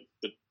 just the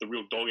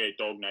real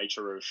dog-eat-dog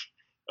nature of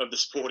the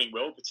sporting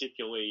world,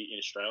 particularly in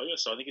Australia.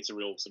 So I think it's a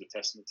real sort of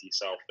testament to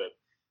yourself that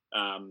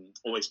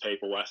all these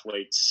people,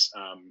 athletes,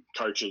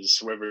 coaches,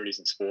 whoever it is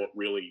in sport,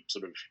 really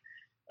sort of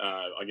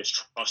I guess,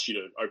 trust you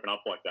to open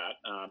up like that.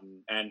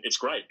 And it's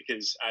great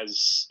because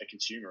as a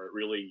consumer, it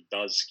really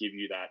does give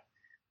you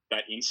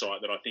that insight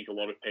that I think a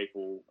lot of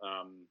people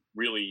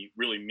really,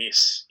 really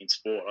miss in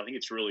sport. I think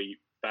it's really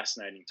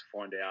fascinating to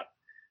find out,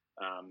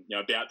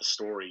 about the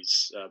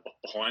stories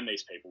behind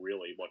these people,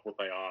 really, like what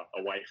they are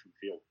away from the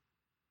field.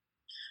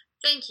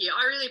 Thank you.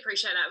 I really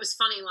appreciate that. It was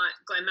funny, like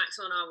Glenn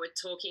Maxwell and I were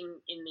talking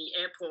in the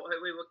airport.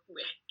 We were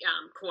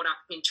caught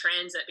up in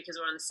transit because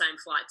we were on the same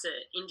flight to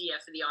India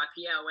for the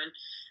IPL, and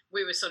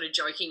we were sort of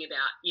joking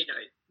about,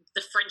 the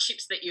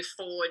friendships that you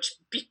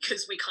forge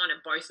because we kind of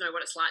both know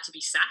what it's like to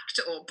be sacked,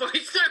 or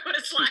both know what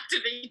it's like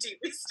to be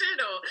delisted,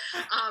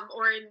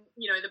 or in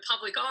the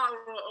public eye,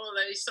 or all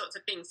those sorts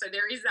of things. So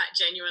there is that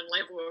genuine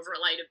level of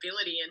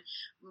relatability, and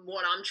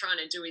what I'm trying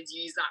to do is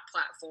use that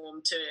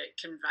platform to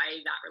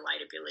convey that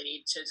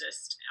relatability to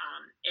just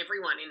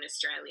everyone in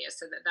Australia,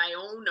 so that they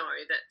all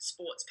know that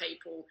sports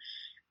people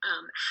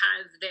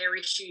have their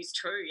issues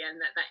too,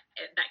 and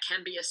that can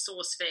be a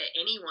source for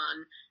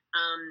anyone.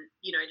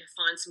 To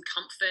find some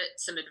comfort,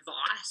 some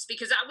advice,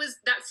 because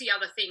that's the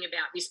other thing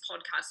about this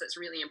podcast that's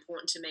really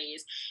important to me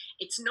is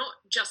it's not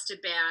just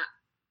about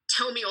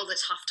tell me all the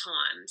tough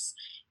times.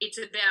 It's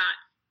about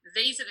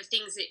these are the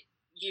things that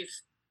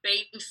you've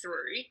been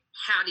through.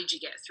 How did you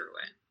get through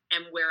it?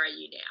 And where are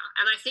you now?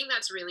 And I think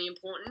that's really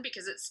important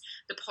because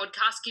the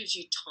podcast gives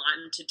you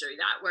time to do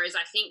that. Whereas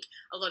I think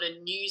a lot of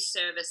news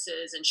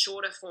services and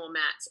shorter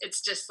formats,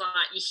 it's just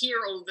like you hear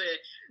all the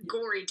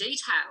gory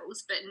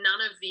details, but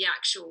none of the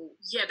actual,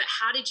 but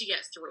how did you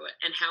get through it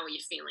and how are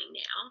you feeling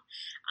now?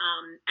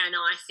 And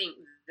I think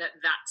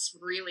that's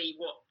really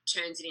what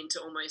turns it into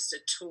almost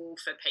a tool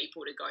for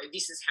people to go,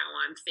 this is how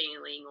I'm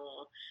feeling,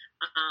 or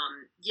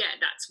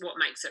that's what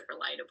makes it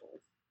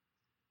relatable.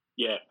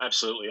 Yeah,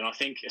 absolutely. And I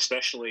think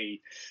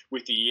especially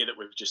with the year that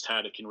we've just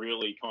had, it can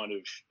really kind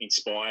of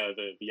inspire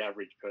the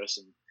average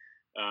person,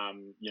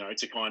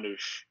 to kind of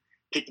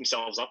pick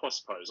themselves up, I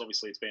suppose.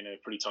 Obviously, it's been a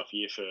pretty tough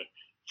year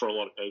for a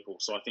lot of people.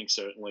 So I think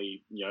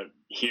certainly,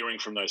 hearing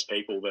from those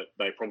people that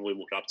they probably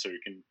look up to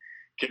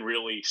can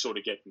really sort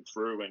of get them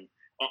through. And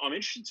I'm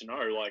interested to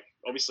know, like,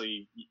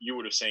 obviously you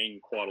would have seen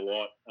quite a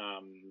lot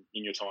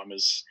in your time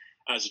as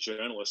a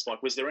journalist.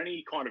 Like, was there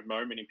any kind of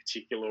moment in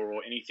particular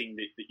or anything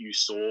that you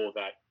saw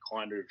that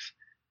kind of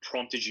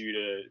prompted you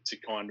to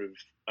kind of,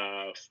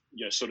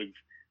 sort of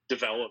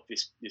develop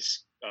this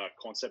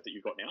concept that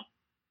you've got now?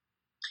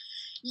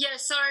 Yeah,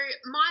 so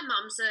my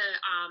mum's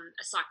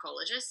a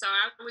psychologist, so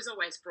I was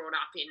always brought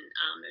up in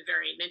a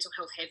very mental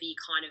health heavy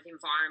kind of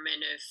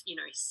environment of,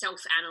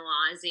 self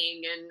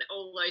analysing and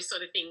all those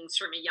sort of things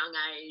from a young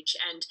age,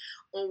 and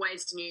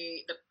always knew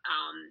the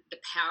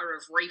power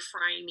of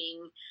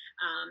reframing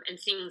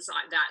and things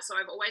like that. So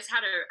I've always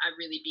had a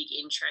really big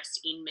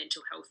interest in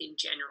mental health in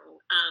general.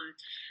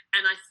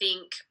 And I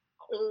think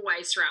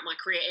always throughout my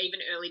career,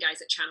 even early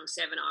days at Channel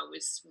 7, I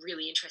was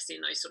really interested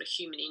in those sort of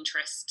human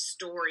interest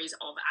stories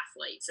of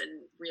athletes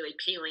and really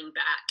peeling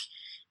back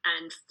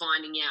and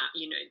finding out,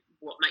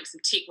 what makes them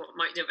tick, what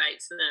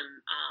motivates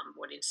them,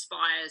 what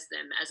inspires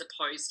them, as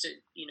opposed to,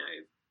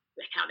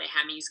 how their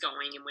hammy's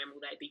going and when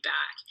will they be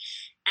back.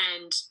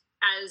 And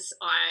as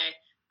I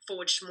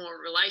forged more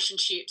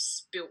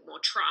relationships, built more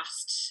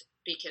trust,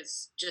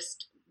 because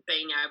just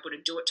being able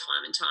to do it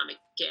time and time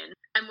again.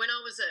 And when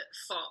I was at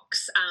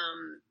Fox,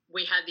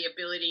 we had the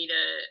ability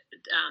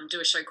to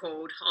do a show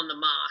called On the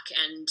Mark,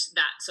 and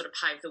that sort of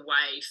paved the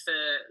way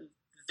for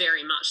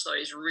very much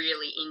those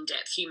really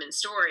in-depth human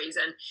stories.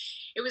 And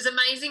it was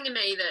amazing to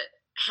me that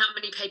how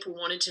many people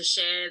wanted to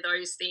share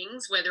those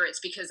things, whether it's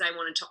because they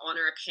wanted to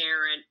honour a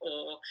parent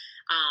or,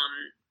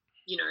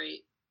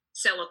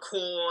 sell a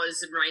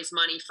cause and raise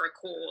money for a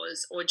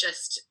cause, or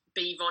just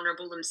be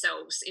vulnerable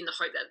themselves in the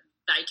hope that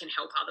they can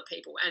help other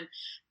people. And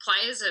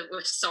players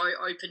were so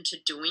open to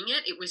doing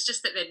it. It was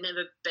just that there'd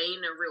never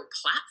been a real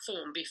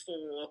platform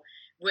before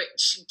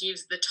which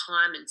gives the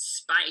time and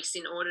space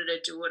in order to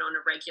do it on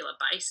a regular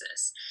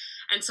basis.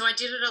 And so I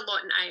did it a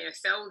lot in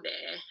AFL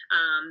there.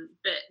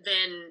 But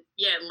then,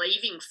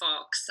 leaving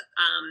Fox,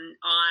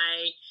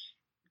 I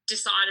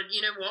decided,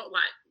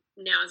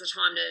 now is the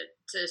time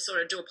to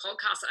sort of do a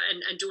podcast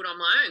and do it on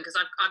my own, because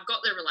I've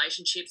got the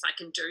relationships, I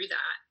can do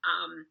that.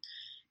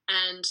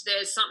 And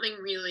there's something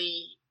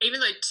really, even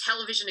though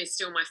television is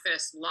still my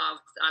first love,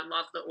 I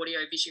love the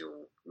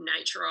audio-visual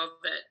nature of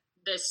it,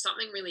 there's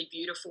something really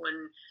beautiful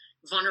and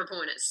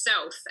vulnerable in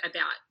itself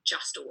about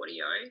just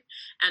audio.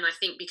 And I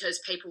think because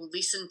people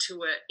listen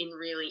to it in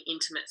really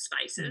intimate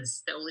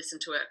spaces, they'll listen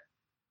to it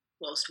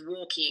whilst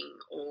walking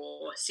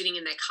or sitting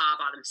in their car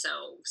by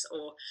themselves,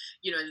 or,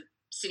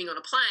 sitting on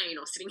a plane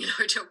or sitting in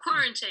hotel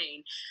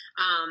quarantine.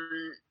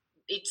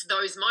 It's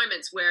those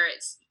moments where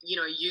it's,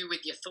 you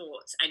with your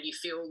thoughts, and you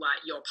feel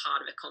like you're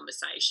part of a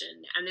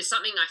conversation. And there's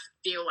something I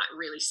feel like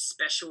really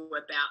special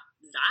about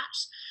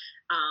that.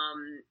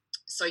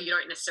 So you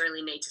don't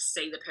necessarily need to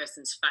see the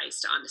person's face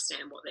to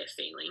understand what they're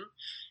feeling.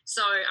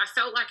 So I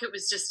felt like it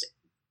was just,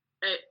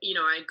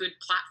 a good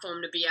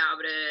platform to be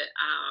able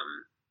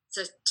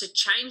to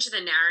change the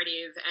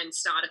narrative and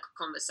start a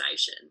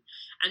conversation.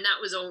 And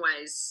that was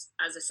always,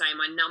 as I say,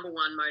 my number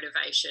one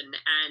motivation.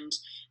 And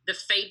the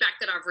feedback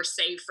that I've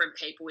received from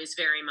people is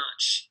very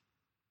much,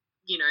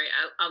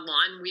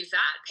 aligned with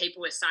that.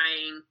 People are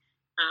saying,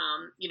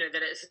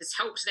 that it has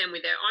helped them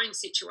with their own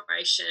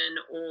situation,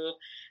 or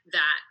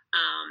that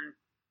I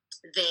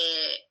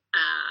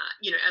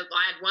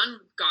had one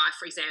guy,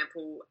 for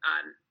example,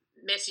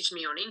 messaged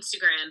me on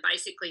Instagram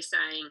basically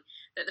saying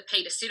that the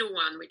Peter Siddle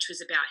one, which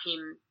was about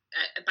him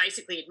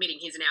basically admitting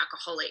he's an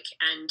alcoholic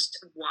and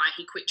why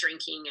he quit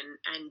drinking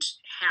and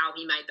how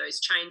he made those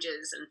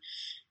changes. And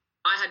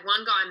I had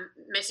one guy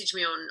message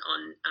me on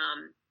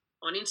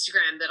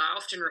Instagram that I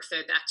often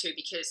refer back to,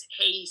 because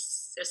he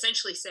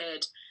essentially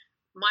said,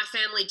 my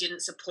family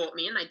didn't support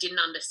me and they didn't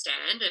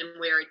understand, and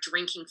we're a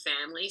drinking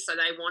family, so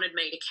they wanted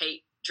me to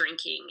keep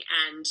drinking,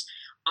 and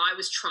I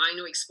was trying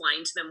to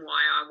explain to them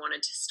why I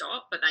wanted to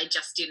stop, but they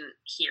just didn't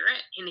hear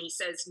it. And he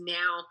says,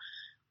 now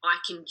I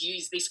can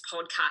use this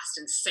podcast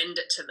and send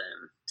it to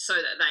them so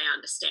that they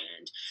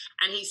understand.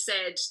 And he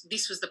said,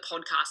 this was the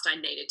podcast I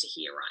needed to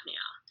hear right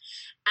now.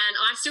 And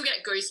I still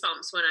get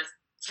goosebumps when I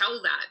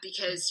tell that,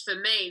 because for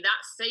me,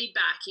 that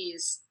feedback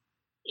is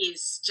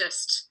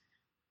just,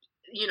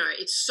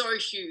 it's so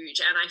huge.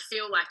 And I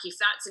feel like if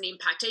that's an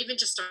impact, even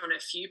just on a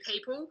few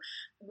people,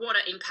 what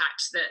an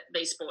impact that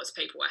these sports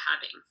people are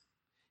having.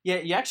 Yeah,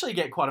 you actually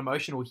get quite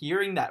emotional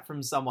hearing that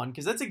from someone,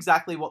 because that's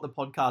exactly what the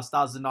podcast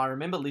does. And I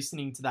remember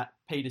listening to that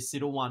Peter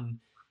Siddle one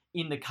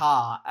in the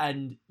car,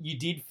 and you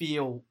did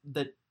feel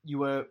that you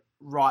were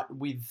right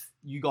with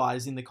you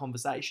guys in the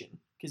conversation,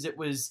 because it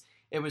was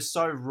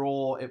so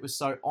raw, it was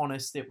so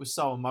honest, it was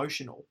so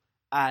emotional,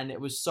 and it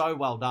was so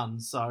well done.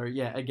 So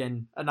yeah,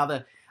 again,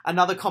 another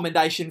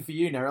commendation for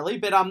you,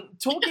 Nerily. But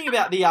talking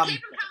about the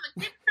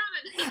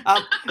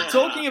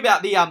talking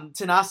about the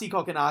Tanasi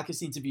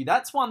Kokonakis interview,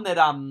 that's one that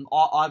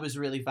I was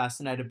really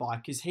fascinated by,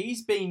 because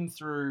he's been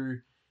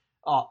through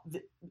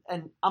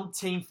an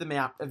umpteenth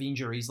amount of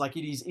injuries. Like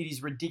it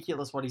is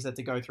ridiculous what he's had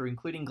to go through,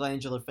 including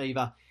glandular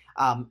fever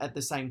at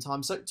the same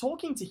time. So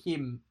talking to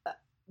him,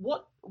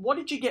 what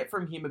did you get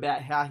from him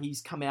about how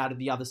he's come out of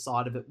the other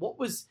side of it? What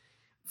was,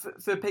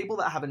 for people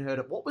that haven't heard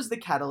it, what was the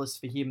catalyst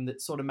for him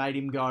that sort of made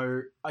him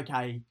go,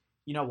 okay,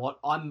 you know what,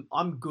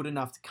 I'm good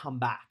enough to come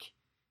back.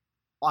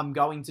 I'm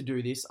going to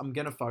do this. I'm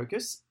going to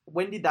focus.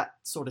 When did that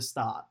sort of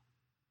start?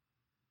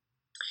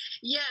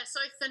 Yeah, so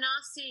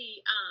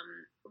Thanasi,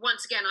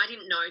 once again, I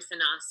didn't know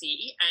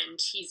Thanasi, and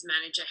his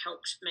manager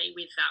helped me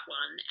with that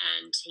one,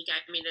 and he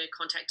gave me the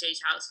contact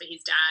details for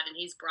his dad and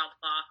his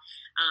brother,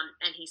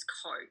 and his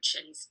coach,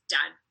 and his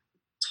dad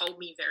told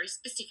me very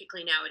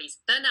specifically now it is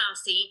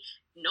Thanasi,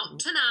 not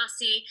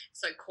Tanasi,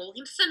 so call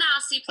him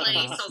Thanasi,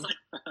 please. So I was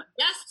like,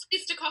 yes,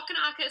 Mr.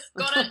 Kokonakis,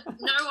 got it,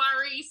 no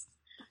worries.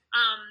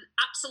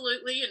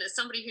 Absolutely, and as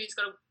somebody who's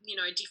got a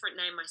different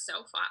name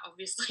myself, I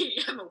obviously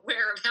am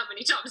aware of how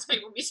many times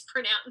people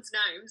mispronounce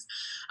names.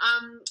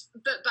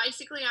 But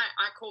basically,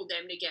 I called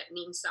them to get an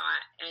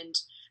insight, and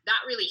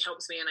that really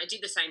helps me. And I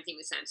did the same thing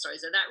with Sam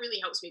Stosur. That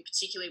really helps me,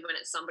 particularly when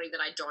it's somebody that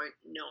I don't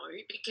know,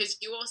 because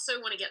you also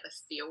want to get the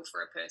feel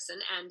for a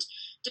person. And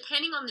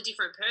depending on the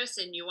different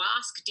person, you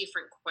ask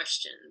different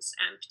questions,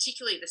 and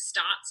particularly the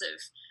starts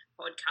of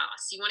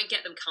podcasts, you want to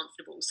get them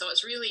comfortable. So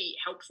it's really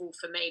helpful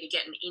for me to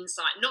get an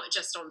insight, not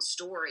just on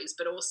stories,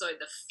 but also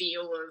the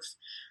feel of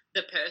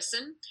the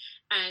person.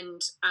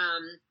 And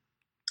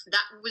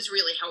that was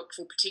really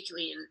helpful,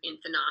 particularly in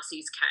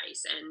Thanasi's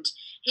case. And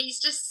he's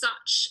just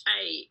such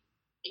a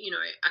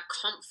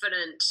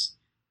confident,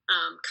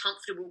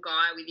 comfortable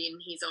guy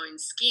within his own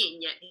skin,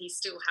 yet he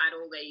still had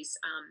all these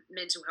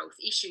mental health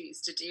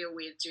issues to deal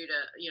with due to,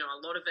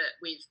 a lot of it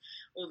with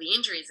all the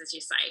injuries, as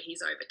you say,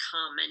 he's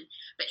overcome.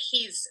 But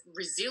his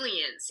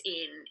resilience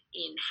in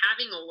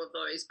having all of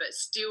those, but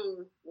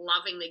still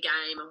loving the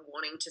game and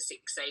wanting to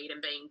succeed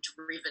and being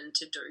driven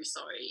to do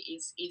so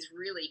is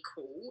really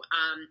cool.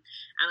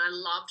 And I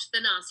loved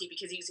Thanasi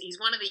because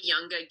he's one of the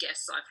younger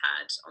guests I've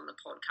had on the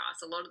podcast.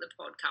 A lot of the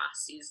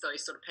podcasts is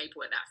those sort of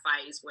people at that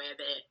phase where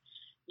they're,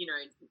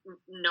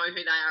 know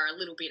who they are a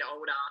little bit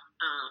older.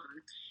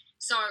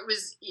 So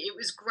it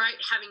was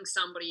great having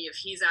somebody of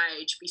his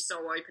age be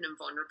so open and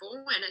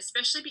vulnerable, and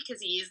especially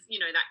because he is,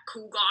 that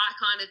cool guy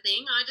kind of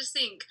thing. I just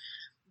think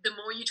the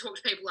more you talk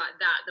to people like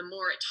that, the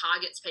more it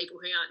targets people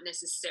who aren't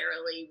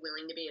necessarily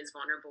willing to be as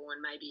vulnerable, and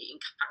maybe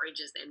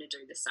encourages them to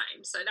do the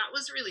same. So that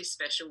was really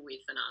special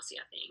with Thanasi,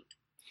 I think.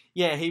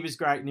 Yeah, he was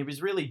great, and he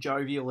was really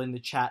jovial in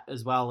the chat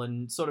as well,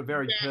 and sort of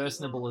very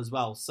personable as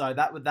well. So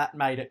that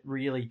made it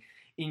really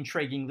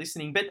intriguing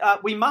listening.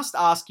 But we must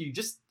ask you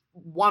just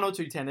one or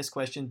two tennis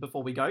questions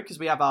before we go, because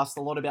we have asked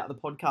a lot about the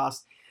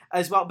podcast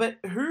as well. But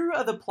who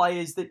are the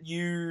players that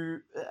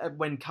you,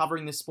 when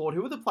covering the sport,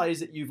 who are the players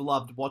that you've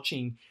loved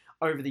watching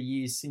over the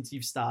years since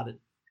you've started?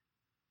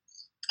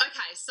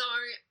 Okay, so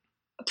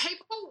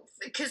people,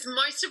 because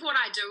most of what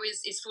I do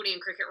is footy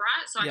and cricket,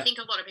 right? So I think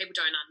a lot of people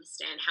don't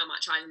understand how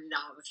much I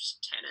loved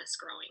tennis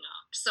growing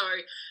up.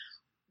 So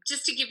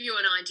just to give you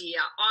an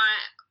idea, I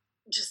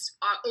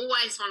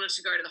always wanted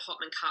to go to the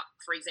Hopman Cup,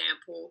 for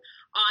example.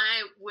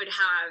 I would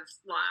have,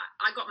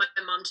 I got my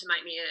mum to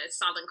make me a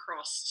Southern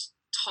Cross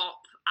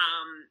top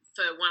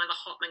for one of the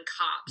Hopman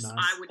Cups. Nice.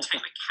 I would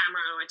take my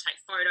camera and I would take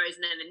photos,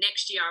 and then the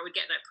next year I would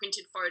get that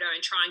printed photo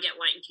and try and get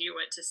Leighton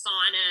Hewitt to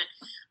sign it.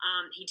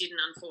 He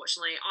didn't,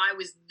 unfortunately. I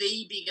was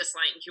the biggest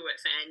Leighton Hewitt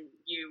fan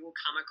you will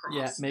come across.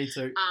 Yeah, me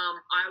too.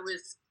 I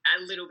was a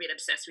little bit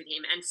obsessed with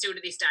him, and still to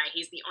this day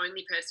he's the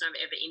only person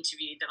I've ever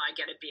interviewed that I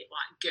get a bit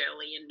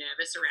girly and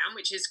nervous around,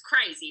 which is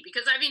crazy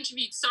because I've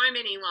interviewed so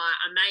many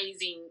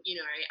amazing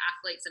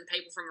athletes and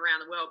people from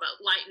around the world, but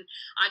Leighton,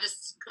 I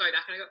just go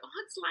back and I go, oh,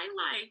 it's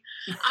Lele.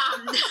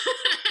 And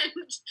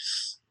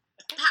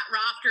Pat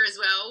Rafter as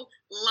well,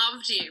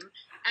 loved him.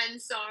 And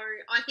so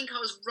I think I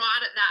was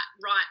right at that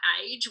right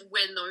age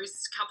when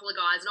those couple of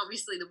guys, and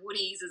obviously the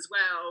Woodies as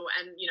well,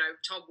 and,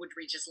 Todd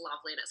Woodbridge is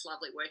lovely, and it's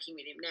lovely working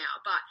with him now.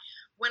 But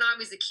when I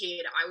was a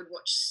kid, I would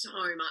watch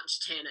so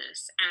much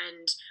tennis.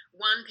 And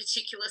one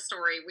particular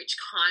story, which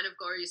kind of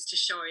goes to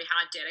show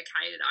how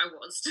dedicated I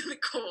was to the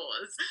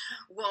cause,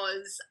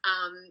 was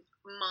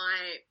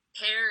my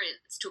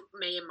parents took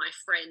me and my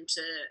friend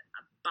to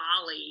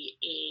Bali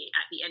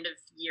at the end of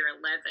year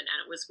 11, and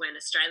it was when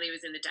Australia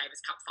was in the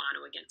Davis Cup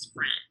final against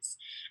France,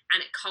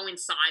 and it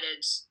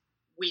coincided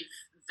with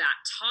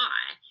that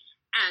tie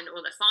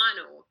or the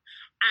final,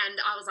 and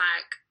I was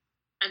like,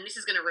 and this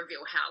is going to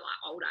reveal how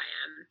old I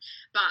am,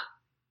 but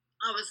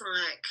I was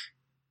like,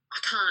 I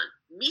can't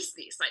miss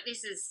this.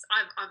 This is,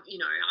 I'm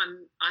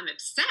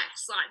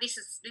obsessed. This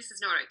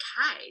is not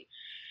okay.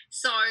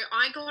 So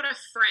I got a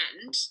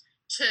friend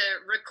to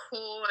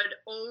record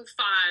all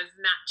 5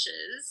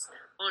 matches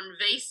on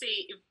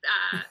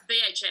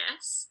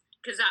VHS,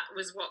 because that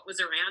was what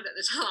was around at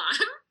the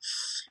time.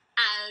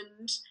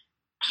 And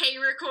he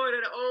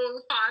recorded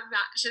all 5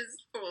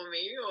 matches for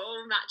me,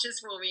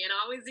 and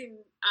I was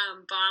in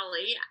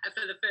Bali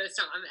for the first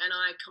time, and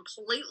I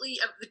completely,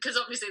 because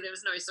obviously there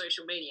was no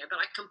social media, but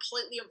I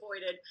completely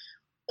avoided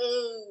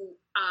all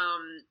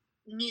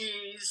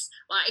news.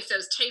 If there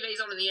was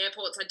TVs on in the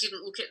airports, I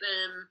didn't look at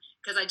them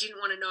because I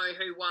didn't want to know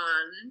who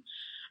won.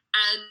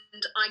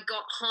 And I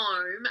got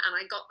home and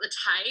I got the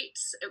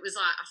tapes. It was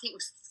I think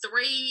it was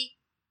three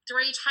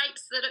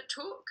tapes that it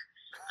took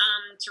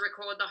to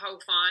record the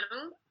whole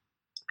final.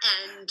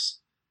 And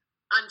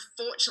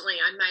unfortunately,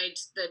 I made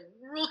the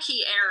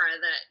rookie error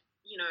that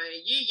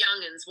you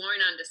young'uns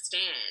won't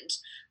understand,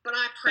 but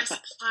I press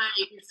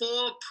play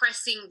before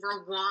pressing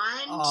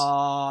rewind.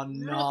 Oh,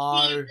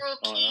 no.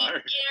 Rookie era.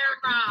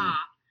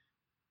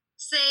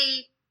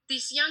 See,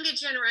 this younger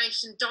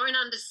generation don't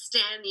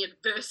understand the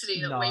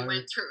adversity that we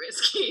went through as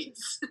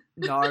kids.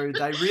 No,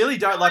 they really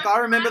don't. Like, I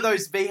remember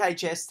those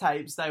VHS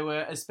tapes. They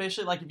were,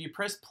 especially, like, if you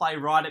press play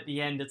right at the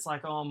end, it's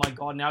like, oh, my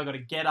God, now I've got to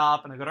get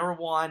up and I've got to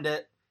rewind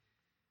it.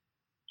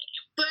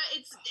 But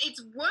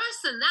it's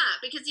worse than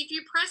that, because if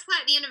you press play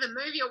at the end of a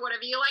movie or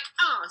whatever, you're like,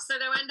 oh, so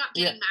they'll end up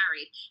getting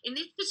married. In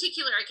this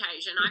particular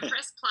occasion, I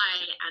pressed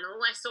play and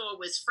all I saw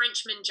was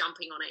Frenchmen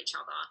jumping on each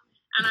other.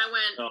 And I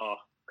went... Oh.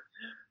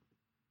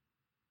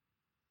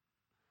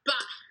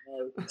 But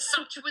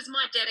such was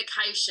my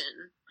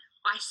dedication,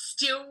 I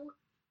still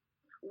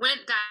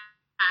went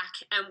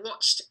back and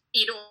watched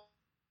it all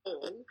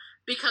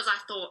because I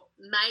thought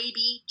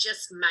maybe,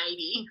 just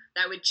maybe,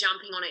 they were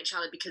jumping on each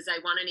other because they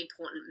won an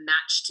important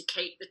match to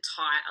keep the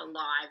tie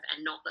alive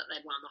and not that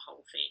they'd won the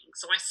whole thing.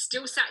 So I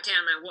still sat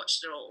down and I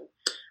watched it all.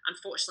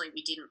 Unfortunately,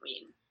 we didn't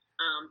win.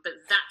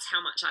 But that's how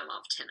much I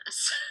love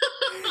tennis.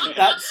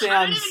 That sounds...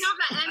 I don't even know if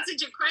that answered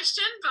your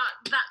question,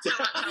 but that's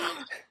how much I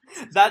love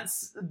it.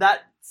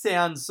 That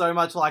sounds so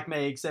much like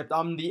me, except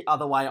I'm the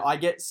other way. I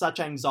get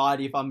such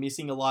anxiety if I'm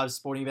missing a live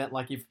sporting event,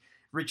 like if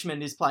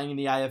Richmond is playing in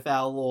the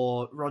AFL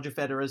or Roger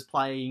Federer is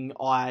playing,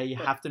 I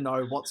have to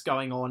know what's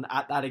going on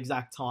at that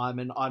exact time,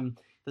 and I'm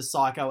the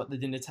psycho at the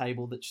dinner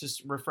table that's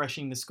just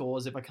refreshing the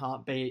scores if I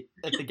can't be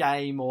at the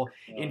game or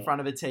in front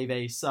of a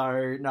TV.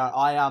 So no,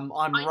 I'm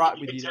right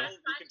with you there.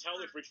 You can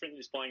tell if Richmond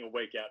is playing a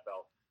week out,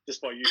 Val,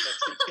 just by you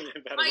texting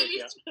about a week out. I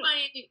used to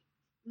play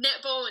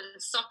netball and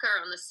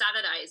soccer on the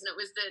Saturdays, and it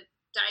was the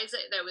days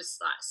that there was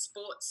like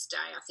Sports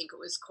Day, I think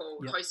it was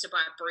called, hosted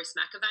by Bruce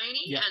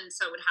McAvaney, and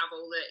so it would have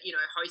all the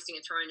hosting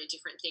and throwing of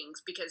different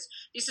things, because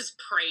this is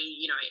pre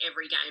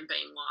every game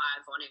being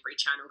live on every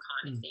channel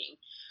kind of thing.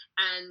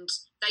 And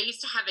they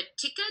used to have a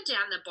ticker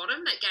down the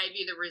bottom that gave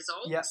you the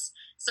results.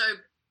 So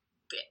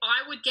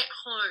I would get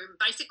home,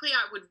 basically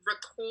I would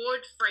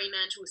record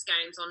Fremantle's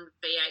games on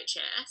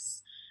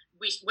VHS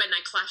when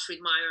they clashed with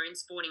my own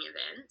sporting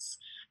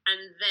events.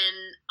 And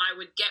then I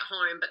would get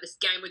home, but this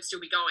game would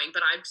still be going,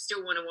 but I'd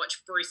still want to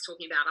watch Bruce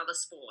talking about other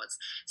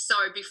sports.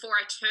 So before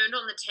I turned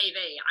on the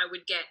TV, I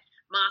would get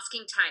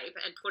masking tape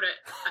and put it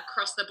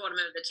across the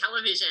bottom of the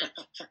television.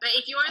 But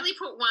if you only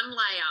put one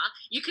layer,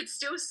 you could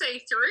still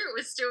see through. It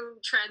was still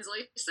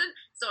translucent.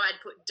 So I'd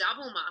put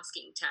double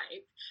masking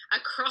tape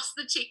across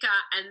the ticker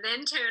and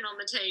then turn on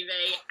the TV.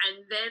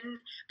 And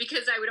then,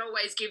 because they would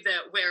always give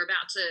we're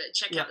about to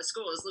check out the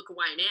scores, look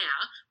away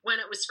now. When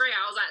it was free,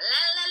 I was like,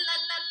 la, la, la,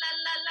 la, la,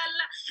 la, la,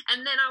 la.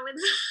 And then I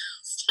would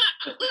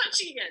start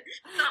watching it.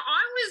 So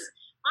I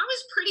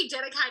was pretty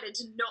dedicated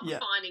to not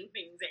finding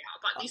things out,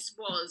 but this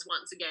was,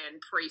 once again,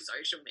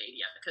 pre-social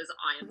media, because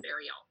I am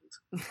very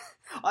old.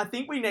 I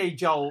think we need,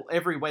 Joel,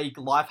 every week,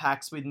 life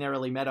hacks with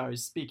Nerily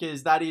Meadows,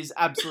 because that is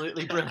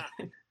absolutely brilliant.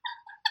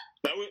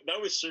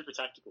 That was super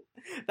tactical.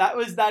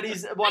 That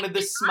is one of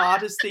the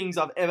smartest things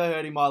I've ever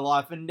heard in my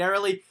life. And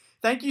Nerily,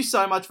 thank you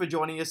so much for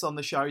joining us on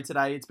the show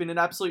today. It's been an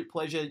absolute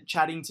pleasure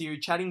chatting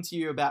to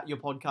you about your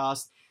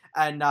podcast,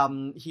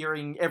 and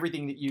hearing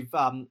everything that you've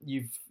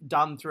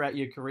done throughout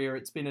your career.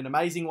 It's been an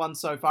amazing one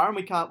so far, and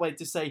we can't wait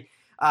to see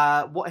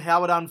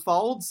how it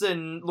unfolds.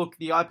 And look,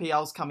 the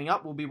IPL's coming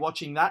up. We'll be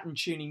watching that and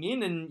tuning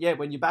in. And yeah,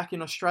 when you're back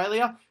in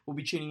Australia, we'll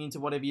be tuning into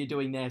whatever you're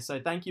doing there.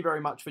 So thank you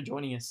very much for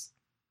joining us.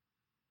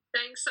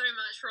 Thanks so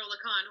much for all the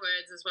kind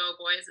words as well,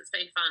 boys. It's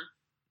been fun.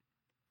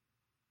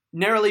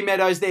 Nerily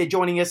Meadows there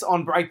joining us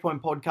on Breakpoint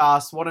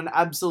Podcast. What an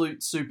absolute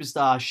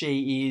superstar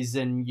she is.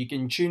 And you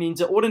can tune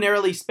into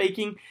Ordinarily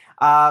Speaking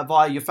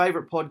via your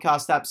favourite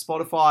podcast app,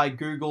 Spotify,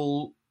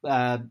 Google,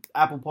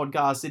 Apple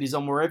Podcasts. It is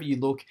on wherever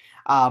you look.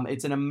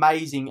 It's an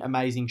amazing,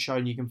 amazing show,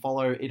 and you can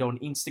follow it on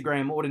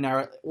Instagram,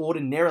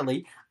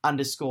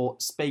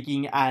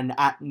 ordinarily_speaking, and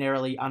at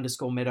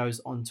Nerily_Meadows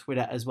on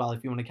Twitter as well,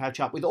 if you want to catch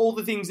up with all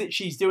the things that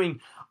she's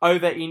doing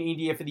over in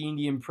India for the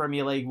Indian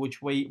Premier League,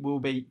 which we will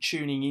be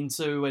tuning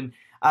into. And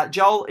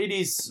Joel, it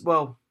is,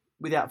 well,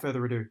 without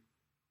further ado,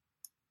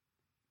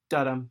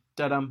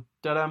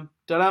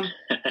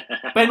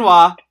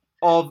 Benoit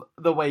of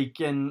the week.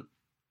 And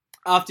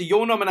after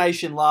your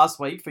nomination last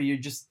week for your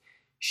just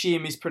sheer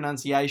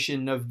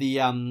mispronunciation of the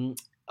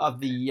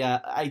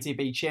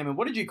ATP chairman,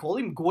 what did you call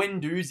him?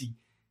 Guendouzi.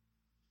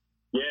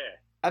 Yeah.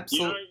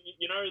 Absolutely.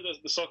 You know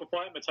the soccer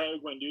player, Matteo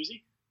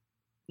Guendouzi?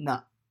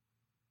 No.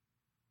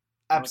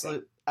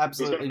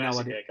 Absolutely no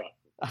idea.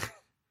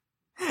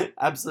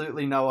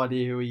 Absolutely no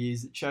idea who he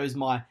is. It shows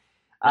my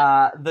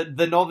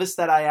the novice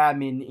that I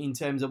am in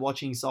terms of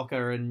watching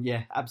soccer, and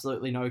yeah,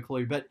 absolutely no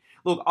clue. But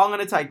look, I'm going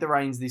to take the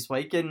reins this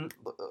week, and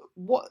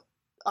what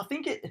I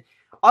think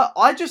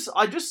I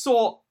just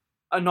saw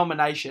a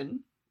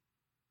nomination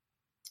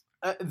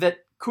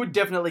that could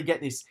definitely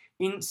get this.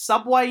 In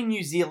Subway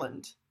New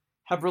Zealand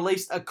have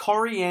released a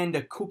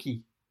coriander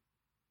cookie.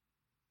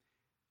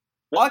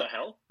 What the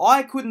hell?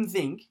 I couldn't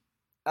think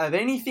of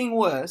anything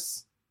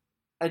worse,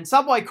 and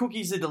Subway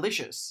cookies are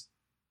delicious,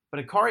 but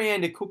a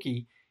coriander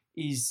cookie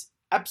is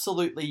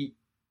absolutely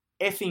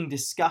effing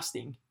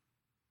disgusting.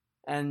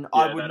 And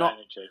Yeah,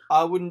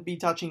 I wouldn't be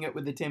touching it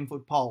with a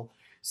 10-foot pole.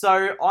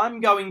 So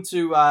I'm going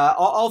to,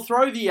 I'll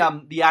throw the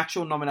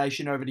actual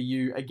nomination over to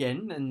you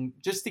again, and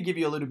just to give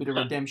you a little bit of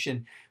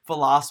redemption for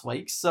last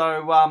week.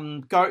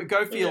 So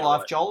go for your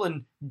life, Joel,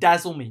 and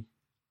dazzle me.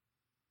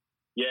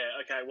 Yeah,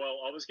 okay. Well,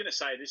 I was going to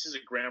say this is a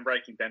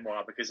groundbreaking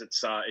Benoit because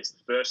it's the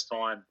first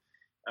time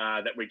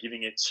that we're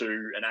giving it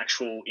to an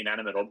actual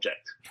inanimate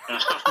object.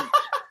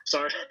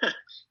 So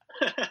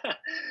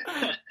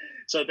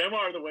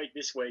Benoit of the week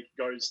this week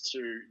goes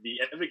to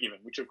the Ever Given,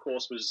 which of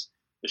course was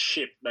the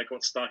ship that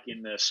got stuck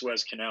in the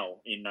Suez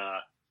Canal in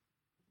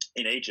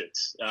Egypt,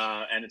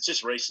 and it's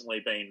just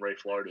recently been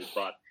refloated.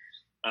 But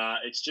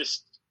it's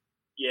just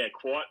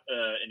quite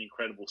an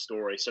incredible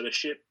story. So the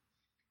ship,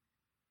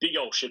 big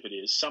old ship it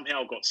is,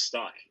 somehow got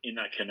stuck in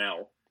that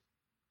canal,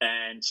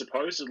 and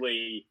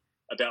supposedly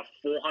about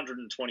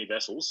 420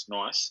 vessels,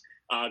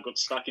 got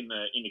stuck in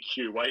the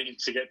queue waiting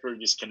to get through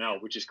this canal,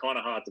 which is kind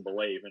of hard to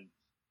believe. And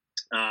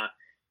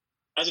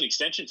as an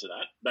extension to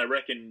that, they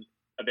reckon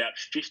about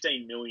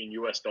 $15 million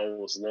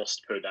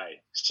lost per day.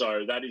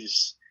 So that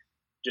is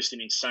just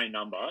an insane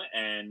number,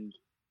 and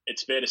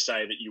it's fair to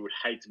say that you would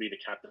hate to be the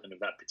captain of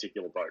that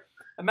particular boat.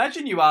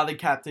 Imagine you are the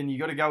captain. You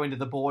got to go into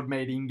the board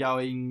meeting,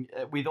 going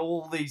with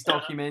all these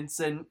documents,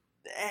 and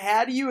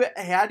how do you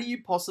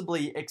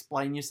possibly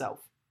explain yourself?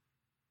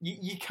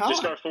 You can't.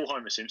 Just go full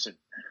Homer Simpson.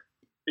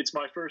 It's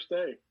my first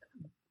day.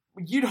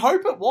 You'd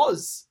hope it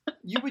was.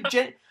 You would,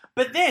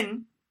 but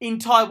then in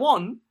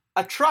Taiwan,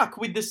 a truck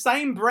with the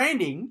same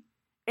branding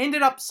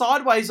ended up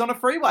sideways on a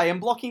freeway and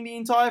blocking the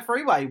entire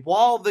freeway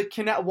while the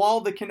canal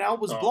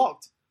was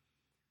blocked.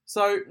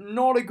 So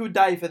not a good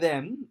day for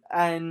them.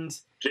 And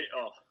jeez.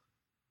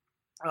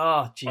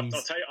 I'll tell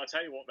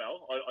you what,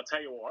 Val. I'll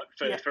tell you what.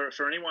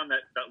 For anyone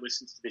that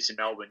listens to this in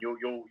Melbourne,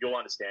 you'll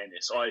understand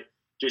this. I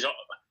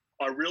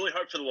really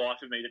hope for the life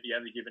of me that the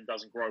Ever Given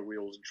doesn't grow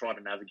wheels and try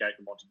to navigate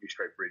the Montague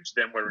Street Bridge.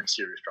 Then we're in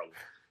serious trouble.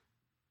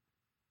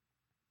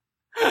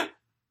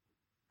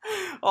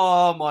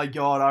 Oh my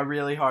God, I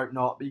really hope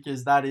not,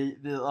 because that is...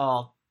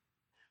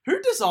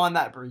 Who designed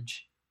that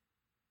bridge?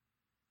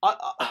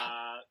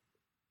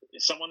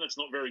 Someone that's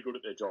not very good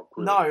at their job.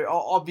 Clearly. No,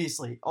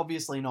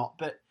 obviously not.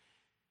 But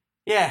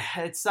yeah,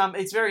 it's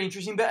very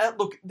interesting. But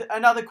look,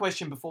 another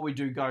question before we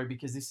do go,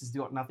 because this has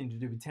got nothing to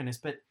do with tennis,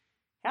 but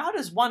how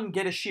does one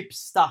get a ship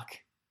stuck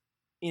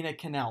in a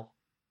canal?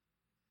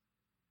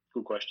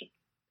 Good question.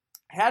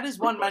 How does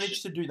one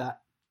manage to do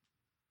that?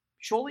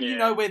 Surely you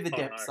know where the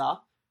depths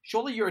are.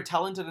 Surely you're a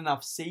talented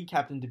enough sea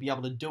captain to be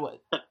able to do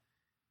it.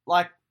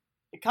 Like,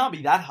 it can't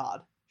be that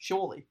hard,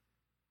 surely.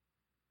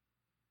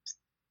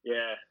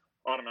 Yeah,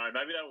 I don't know.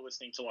 Maybe they were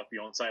listening to like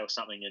Beyonce or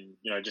something, and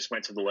just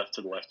went to the left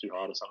too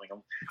hard or something.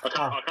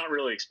 I can't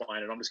really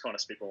explain it. I'm just kind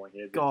of spitballing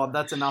here. God,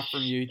 that's enough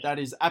from you. That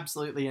is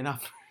absolutely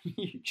enough from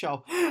you,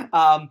 Joel.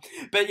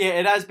 But yeah,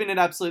 it has been an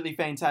absolutely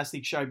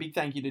fantastic show. Big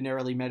thank you to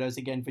Nerily Meadows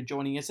again for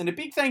joining us, and a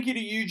big thank you to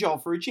you, Joel,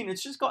 for reaching.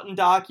 It's just gotten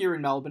dark here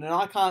in Melbourne, and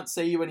I can't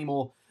see you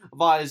anymore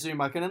via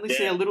Zoom. I can only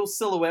see a little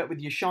silhouette with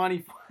your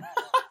shiny.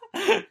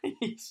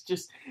 He's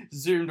just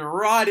zoomed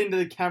right into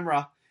the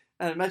camera.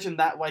 And imagine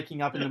that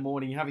waking up in the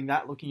morning, having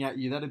that looking at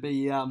you. That'd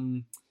be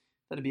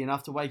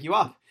enough to wake you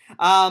up.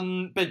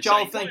 But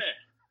Joel,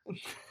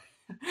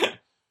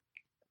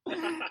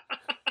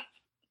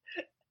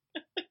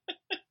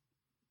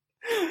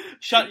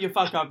 Shut your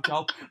fuck up,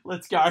 Joel.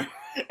 Let's go.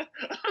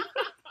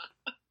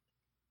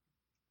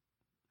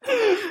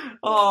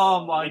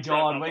 Oh my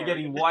God, we're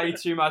getting way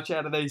too much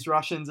out of these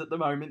Russians at the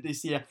moment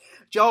this year.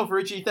 Joel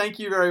Ferrucci, thank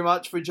you very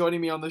much for joining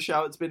me on the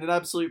show. It's been an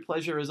absolute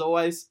pleasure as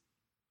always.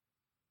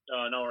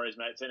 No worries,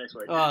 mate. See you next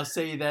week.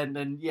 See you then.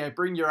 And yeah,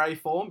 bring your A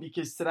form,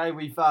 because today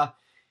we've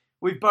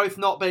both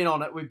not been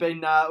on it. We've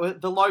been the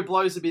low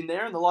blows have been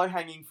there and the low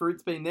hanging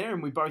fruit's been there,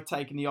 and we've both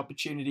taken the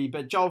opportunity.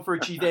 But Joel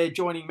Ferrucci there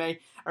joining me.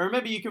 And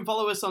remember, you can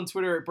follow us on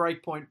Twitter at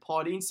Breakpoint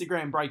Pod,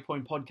 Instagram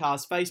Breakpoint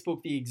Podcast,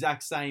 Facebook the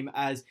exact same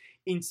as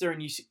Insta,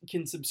 and you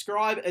can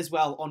subscribe as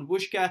well on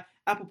Whooshkaa,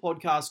 Apple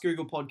Podcasts,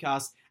 Google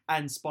Podcasts,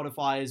 and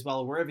Spotify as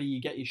well. Wherever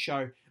you get your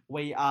show,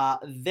 we are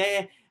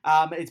there.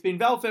 It's been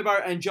Val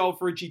Febo and Joel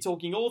Ferrucci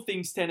talking all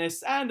things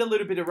tennis and a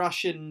little bit of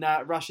Russian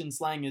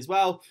slang as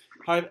well.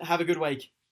 Have a good week.